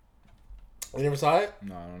 You never saw it?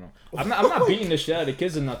 No, I don't know. I'm not beating the shit out of the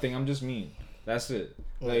kids or nothing. I'm just mean. That's it.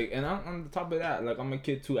 Like, and I'm on the top of that. Like, I'm a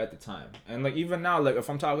kid too at the time, and like even now, like if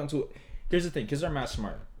I'm talking to, here's the thing: kids are mad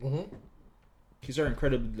smart. Mm-hmm. Kids are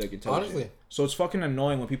incredibly like intelligent. Honestly. So it's fucking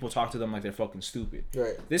annoying when people talk to them like they're fucking stupid.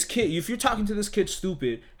 Right. This kid, if you're talking to this kid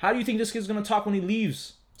stupid, how do you think this kid's gonna talk when he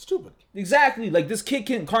leaves? Stupid. Exactly. Like this kid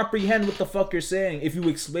can't comprehend what the fuck you're saying if you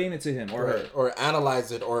explain it to him or her. Or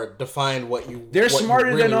analyze it or define what you. They're what smarter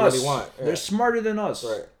you really, than us. Really want. Yeah. They're smarter than us.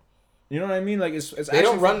 Right. You know what I mean? Like it's they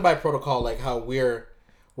don't run by protocol like how we're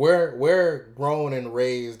grown and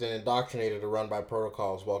raised and indoctrinated to run by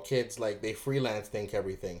protocols, while kids like they freelance think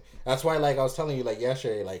everything. That's why like I was telling you like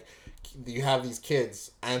yesterday, like you have these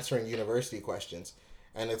kids answering university questions,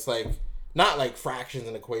 and it's like not like fractions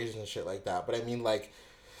and equations and shit like that, but I mean like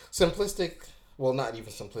simplistic, well not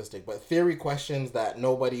even simplistic, but theory questions that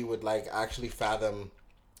nobody would like actually fathom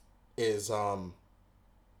is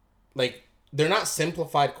like they're not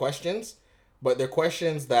simplified questions, but they're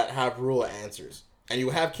questions that have real answers. And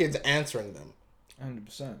you have kids answering them.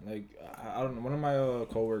 100%. Like I don't know. One of my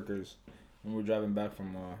coworkers, when we were driving back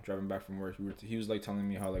from work, he was like telling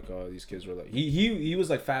me how like these kids were like he was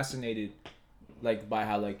like fascinated, like by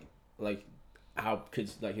how like how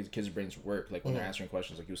kids like his kids' brains work like when they're answering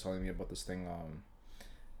questions. Like he was telling me about this thing.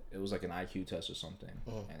 It was like an IQ test or something,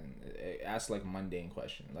 and it asked like mundane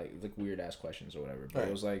questions, like weird ass questions or whatever. But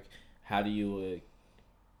it was like, how do you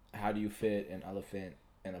fit an elephant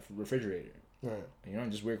in a refrigerator? Right. You know,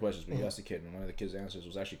 just weird questions, but you asked the kid, and one of the kid's answers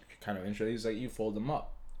was actually kind of interesting. He's like, you fold them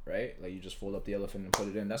up, right? Like, you just fold up the elephant and put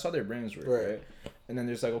it in. That's how their brains work, right? And then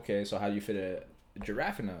there's like, okay, so how do you fit a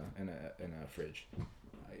giraffe in a fridge?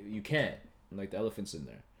 You can't. Like, the elephant's in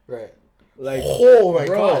there. Right. Like, oh my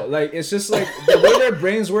god. Like, it's just like, the way their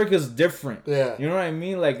brains work is different. Yeah. You know what I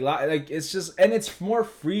mean? Like it's just, and it's more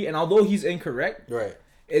free, and although he's incorrect, right,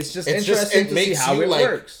 it's just interesting to see how it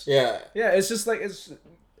works. Yeah. Yeah, it's just like,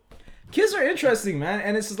 kids are interesting, man,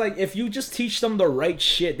 and it's just like if you just teach them the right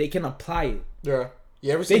shit, they can apply it.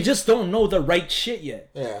 Yeah, they just don't know the right shit yet.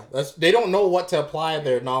 Yeah, they don't know what to apply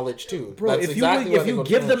their knowledge to. Bro, if you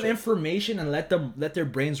give them information and let their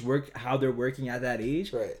brains work how they're working at that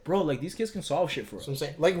age, right? Bro, like these kids can solve shit for us. That's what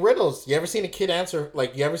I'm saying. Like riddles. You ever seen a kid answer?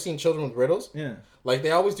 Like you ever seen children with riddles? Yeah. Like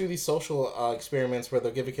they always do these social experiments where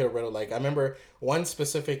they'll give a kid a riddle. Like I remember one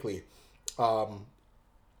specifically.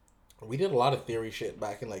 We did a lot of theory shit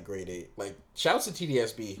back in like grade 8. Like shouts to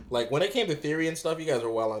TDSB. Like when it came to theory and stuff, you guys were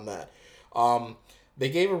well on that. They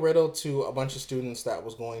gave a riddle to a bunch of students that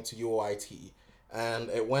was going to UOIT, and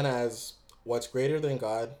it went as what's greater than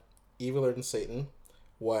God, eviler than Satan,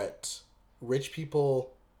 what rich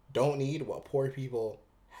people don't need, what poor people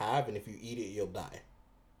have, and if you eat it, you'll die.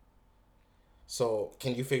 So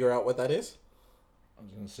can you figure out what that is? I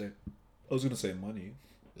was gonna say money.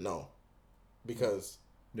 No, because.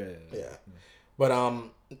 Yeah. But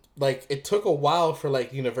like it took a while for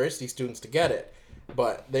like university students to get it,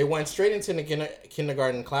 but they went straight into the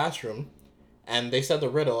kindergarten classroom, and they said the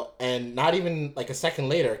riddle, and not even like a second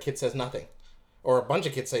later, a kid says nothing, or a bunch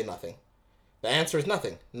of kids say nothing. The answer is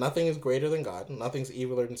nothing. Nothing is greater than God. Nothing's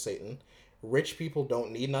eviler than Satan. Rich people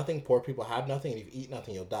don't need nothing. Poor people have nothing, and if you eat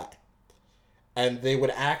nothing, you'll die. And they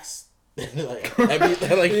would ask. Like Abby's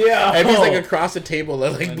like across the table,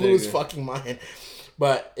 that like blew his fucking mind.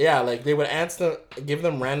 But yeah, like they would give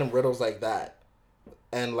them random riddles like that.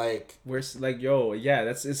 And like we're like, yo, yeah,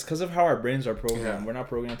 it's because of how our brains are programmed. Yeah. We're not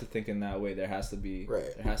programmed to think in that way. There has to be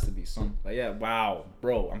Right. There has to be some like, yeah, wow,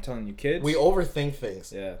 bro. I'm telling you, kids. we overthink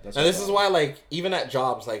things. Yeah, that's. And this is why, like, even at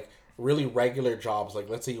jobs, like really regular jobs, like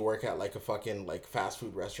let's say you work at like a fucking like fast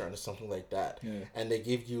food restaurant or something like that, and they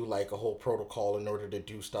give you like a whole protocol in order to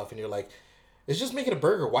do stuff, and you're like, it's just making a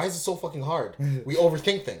burger. Why is it so fucking hard? We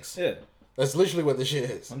overthink things. Yeah, that's literally what this shit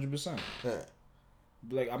is. 100%. Yeah.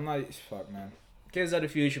 Like I'm not fuck, man. Kids are the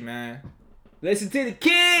future, man. Listen to the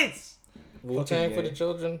kids. Wu-Tang for the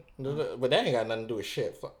children, but that ain't got nothing to do with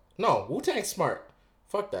shit. Fuck. No, Wu-Tang's smart.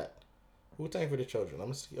 Fuck that. Wu-Tang for the children.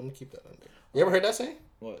 I'm gonna keep that under. You ever heard that saying?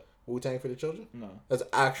 What? Wu-Tang for the children? No. That's an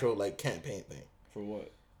actual like campaign thing. For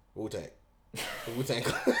what? Wu-Tang. Wu-Tang.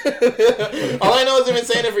 All I know is they've been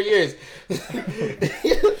saying it for years.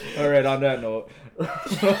 All right. On that note,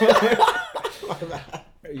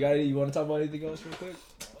 you want to talk about anything else real quick?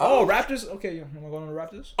 Oh, Raptors. Okay, am I going to the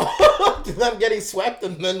Raptors? Them getting swept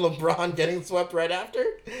and then LeBron getting swept right after.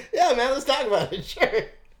 Yeah, man. Let's talk about it. Sure.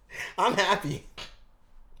 I'm happy.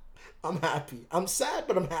 I'm sad,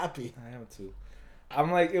 but I'm happy. I am too.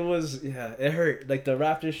 I'm like, it hurt. Like the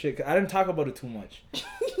Raptors shit. I didn't talk about it too much.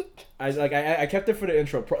 I kept it for the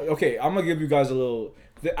intro. Okay, I'm gonna give you guys a little.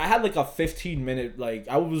 I had like a 15-minute, like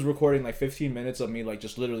I was recording like 15 minutes of me like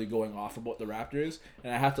just literally going off about the Raptors,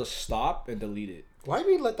 and I had to stop and delete it. Why did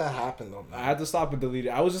we let that happen though, man? I had to stop and delete it.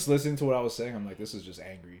 I was just listening to what I was saying. I'm like, this is just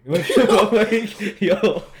angry. Like,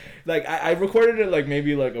 I recorded it like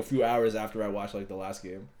maybe like a few hours after I watched like the last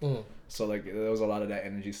game. So like there was a lot of that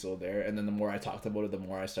energy still there. And then the more I talked about it, the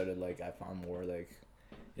more I started like I found more like,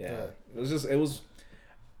 yeah. It was.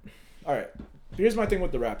 All right. Here's my thing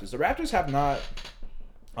with the Raptors. The Raptors have not.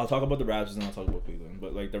 I'll talk about the Raptors and I'll talk about Cleveland.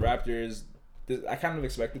 But like the Raptors, I kind of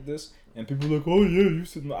expected this, and people are like, "Oh yeah, you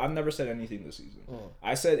said." No. I've never said anything this season.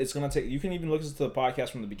 I said it's gonna take. You can even listen to the podcast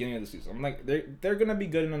from the beginning of the season. I'm like, they're gonna be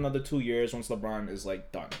good in another 2 years once LeBron is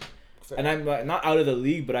like done. Fair. And I'm like, not out of the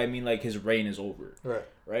league, but I mean like his reign is over.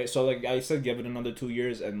 Right. So like I said, give it another 2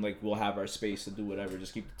 years, and like we'll have our space to do whatever.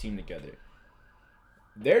 Just keep the team together.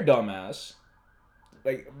 They're dumbass.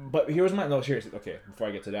 Like, but here's my seriously. Okay, before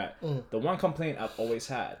I get to that, the one complaint I've always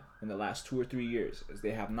had in the last 2 or 3 years is they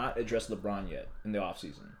have not addressed LeBron yet in the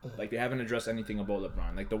offseason. Like they haven't addressed anything about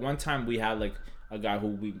LeBron. Like the one time we had like a guy who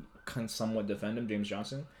we can somewhat defend him, James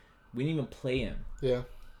Johnson, we didn't even play him. Yeah.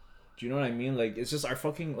 Do you know what I mean? Like it's just our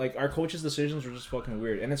fucking like our coaches' decisions were just fucking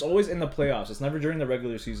weird, and it's always in the playoffs. It's never during the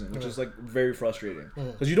regular season, which is like very frustrating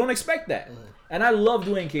because you don't expect that. And I love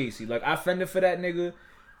Dwayne Casey. Like I fended for that nigga.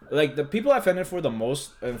 Like, the people I offended for the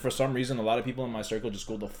most, and for some reason, a lot of people in my circle just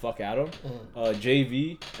go the fuck at him,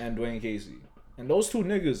 JV and Dwayne Casey. And those two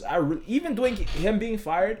niggas, even him being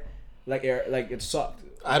fired, like it sucked.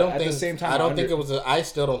 I don't think I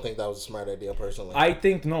still don't think that was a smart idea, personally. I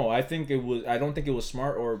think I don't think it was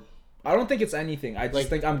smart, or I don't think it's anything. I just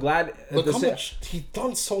think I'm glad. Look how much he's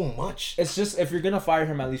done so much. It's just if you're gonna fire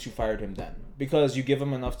him, at least you fired him then, because you give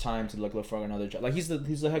him enough time to look for another job. Like he's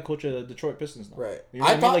the head coach of the Detroit Pistons now. Right. You know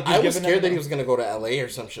I was scared that he was gonna go to LA or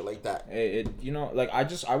some shit like that. I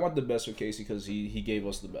want the best for Casey because he gave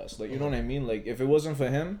us the best. Like you know what I mean. Like if it wasn't for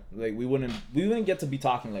him, like we wouldn't get to be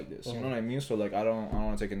talking like this. You know what I mean. So like I don't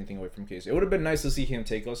want to take anything away from Casey. It would have been nice to see him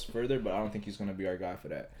take us further, but I don't think he's gonna be our guy for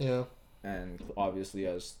that. Yeah. And obviously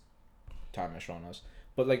as time has shown us,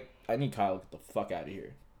 but like I need Kyle to get the fuck out of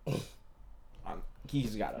here.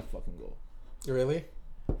 He's gotta fucking go. Really?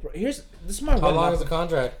 This is my. How long is the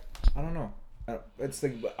contract? I don't know. It's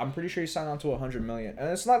like I'm pretty sure he signed on to $100 million, and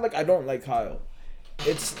it's not like I don't like Kyle.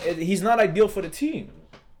 He's not ideal for the team.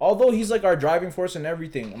 Although he's like our driving force and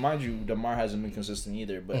everything. Mind you, DeMar hasn't been consistent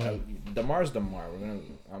either. But DeMar's DeMar.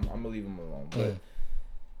 I'm gonna leave him alone.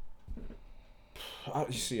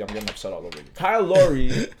 But you see, I'm getting upset all over again. Kyle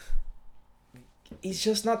Lowry. He's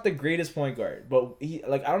just not the greatest point guard, but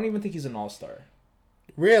I don't even think he's an all-star.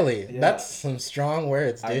 Really? Yeah. That's some strong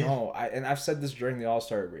words, dude. I know. And I've said this during the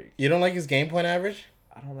all-star break. You don't like his game point average?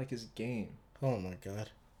 I don't like his game. Oh my god.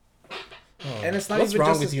 Oh. And it's not What's even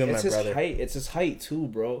wrong just with you and my brother? Height. It's his height too,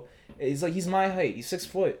 bro. He's my height. He's 6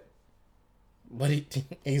 foot. But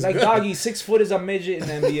he's like good. doggy. 6 foot is a midget in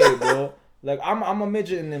the NBA, bro. Like I'm a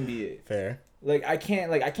midget in the NBA. Fair. Like I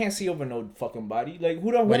can't see over no fucking body. Like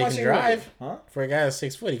who am I seeing drive? Over? Huh? For a guy that's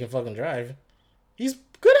 6 foot, he can fucking drive. He's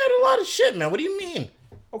good at a lot of shit, man. What do you mean?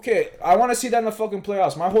 Okay, I want to see that in the fucking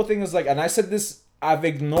playoffs. My whole thing is like, and I said this, I've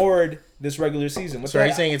ignored this regular season. So are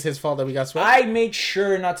you saying it's his fault that we got swept? I made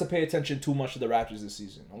sure not to pay attention too much to the Raptors this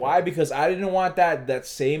season. Why? Because I didn't want that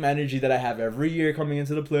same energy that I have every year coming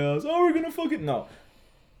into the playoffs. Oh, we're gonna fucking no.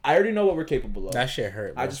 I already know what we're capable of. That shit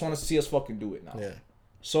hurt, bro. I just want to see us fucking do it now. Yeah.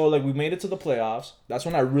 So, like, we made it to the playoffs. That's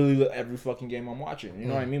when I really look every fucking game I'm watching. You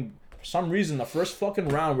know what I mean? For some reason, the first fucking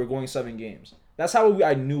round, we're going 7 games. That's how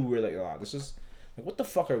I knew we were like, oh, this is... Like, what the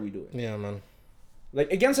fuck are we doing? Yeah, man.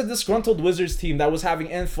 Like, against a disgruntled Wizards team that was having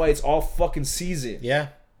end fights all fucking season. Yeah.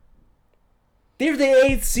 They're the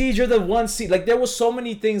 8th seed, you're the 1 seed. Like, there was so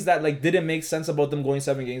many things that, like, didn't make sense about them going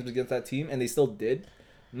 7 games against that team, and they still did.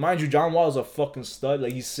 Mind you, John Wall is a fucking stud.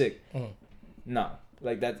 Like, he's sick. Nah.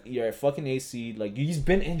 Like, that, you're a fucking 8th seed. Like, he's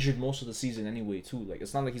been injured most of the season anyway, too. Like,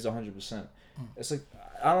 it's not like he's 100%. It's like,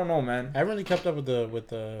 I don't know, man. I haven't really kept up with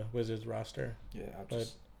the Wizards roster. Yeah, I'm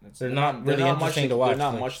just... They're not really interesting to watch. They're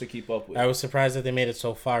not much to keep up with. I was surprised that they made it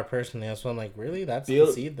so far. Personally, that's why I'm like, really? That's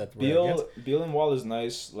the seed that we're against? Beal and Wall is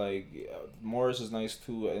nice. Like Morris is nice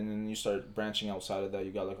too, and then you start branching outside of that.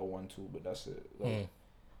 You got like a 1-2, but that's it. Like,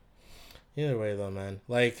 Either way, though, man.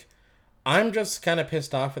 Like, I'm just kind of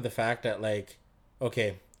pissed off with the fact that, like,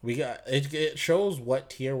 okay, we got it. It shows what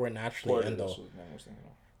tier we're naturally in, though.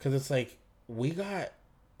 Because it's like we got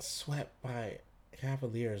swept by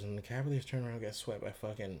Cavaliers, and the Cavaliers turn around and get swept by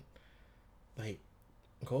fucking like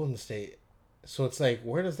Golden State. So it's like,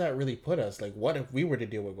 where does that really put us? Like, what if we were to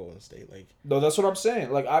deal with Golden State? Like, no, that's what I'm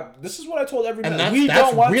saying. Like, this is what I told everyone. And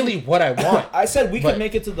that's really what I want. I said we could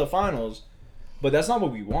make it to the finals, but that's not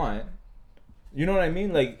what we want. You know what I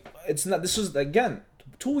mean? Like, it's not. This is again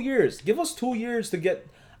 2 years. Give us 2 years to get.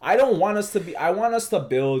 I don't want us to be. I want us to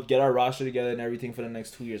build, get our roster together, and everything for the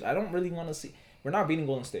next 2 years. I don't really want to see. We're not beating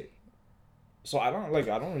Golden State. So I don't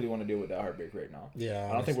really want to deal with that heartbreak right now. Yeah,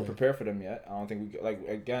 I don't think we're prepared for them yet. I don't think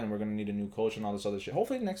again, we're gonna need a new coach and all this other shit.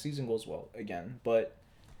 Hopefully next season goes well again, but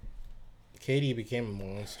KD became a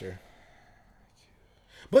monster.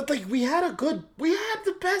 But like, we had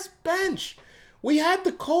the best bench, we had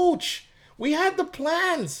the coach, we had the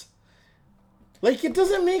plans. Like, it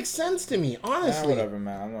doesn't make sense to me, honestly. Whatever,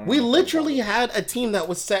 man. We literally had a team that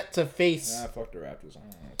was set to face. Fuck the Raptors.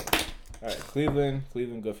 All right, Cleveland,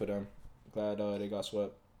 good for them. Glad they got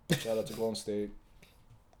swept. Shout out to Golden State.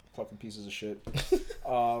 Fucking pieces of shit. I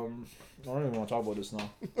don't even want to talk about this now.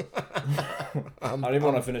 I don't even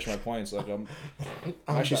want to finish my points. Like I'm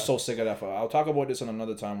actually so sick of that. I'll talk about this in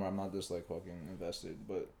another time where I'm not this like fucking invested.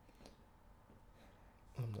 But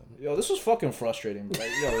yo, this was fucking frustrating. But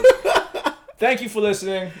like, yo, thank you for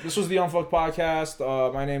listening. This was the Unfucked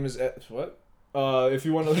Podcast. My name is what? If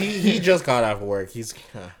you want to, he just got off of work.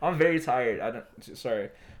 I'm very tired. Sorry.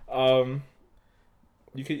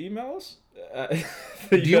 You can email us.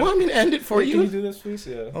 Do you want me to end it for you? Can you do this, please?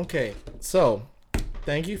 Yeah. Okay. So,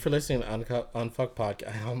 thank you for listening to Unfucked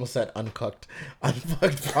Podcast. I almost said Unfucked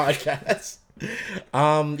Podcast.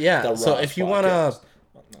 Yeah. So if you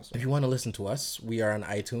wanna listen to us, we are on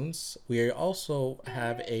iTunes. We also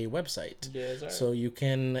have a website, Yes, so you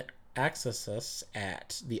can access us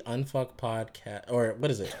at the Unfucked Podcast, or what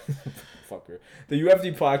is it? Fucker. The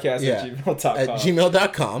UFD Podcast at gmail.com. At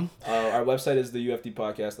gmail.com. Our website is the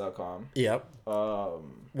UFDpodcast.com. Yep.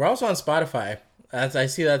 We're also on Spotify. As I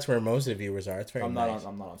see, that's where most of the viewers are. It's very nice.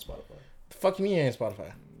 I'm not on Spotify. The fuck you mean you ain't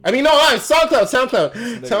Spotify? I mean, no, I'm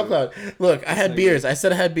SoundCloud. Look, I had beers. I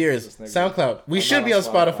said I had beers. SoundCloud. We should be on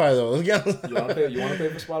Spotify, though. You want to pay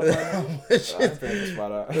for Spotify now? I'm paying for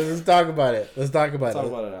Spotify. Let's talk about it. Talk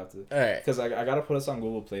about it after. All right. Because I got to put us on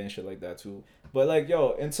Google Play and shit like that, too. But, like,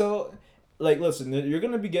 yo, until... Like, listen, you're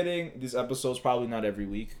going to be getting these episodes probably not every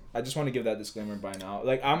week. I just want to give that disclaimer by now.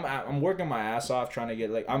 Like, I'm working my ass off trying to get,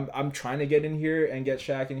 like... I'm trying to get in here and get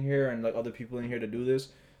Shaq in here and, like, other people in here to do this.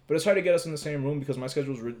 But it's hard to get us in the same room because my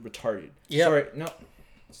schedule is retarded. Yeah. Sorry, no.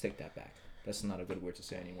 Let's take that back. That's not a good word to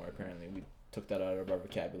say anymore, apparently. We took that out of our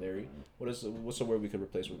vocabulary. What's the word we could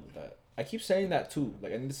replace with that? I keep saying that, too.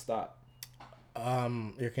 Like, I need to stop.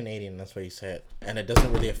 You're Canadian. That's why you say it. And it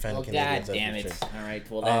doesn't really offend Canadians. God damn it. All right,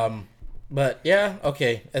 well then. But, yeah,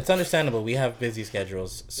 okay. It's understandable. We have busy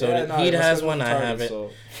schedules. So Heat has one, I have it. So.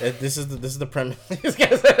 This is the premise. This guy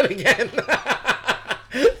said it again.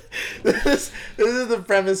 This is the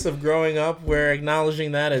premise of growing up. We're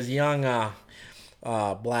acknowledging that as young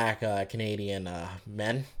black Canadian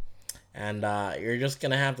men. And you're just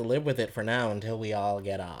going to have to live with it for now until we all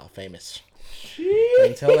get famous.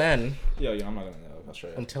 Until then. Yo, I'm not going to know. I'll show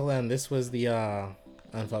you. Until then, this was the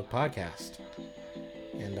Unfucked Podcast.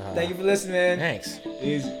 And thank you for listening. Thanks.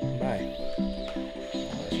 Easy. Bye.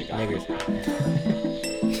 Niggers.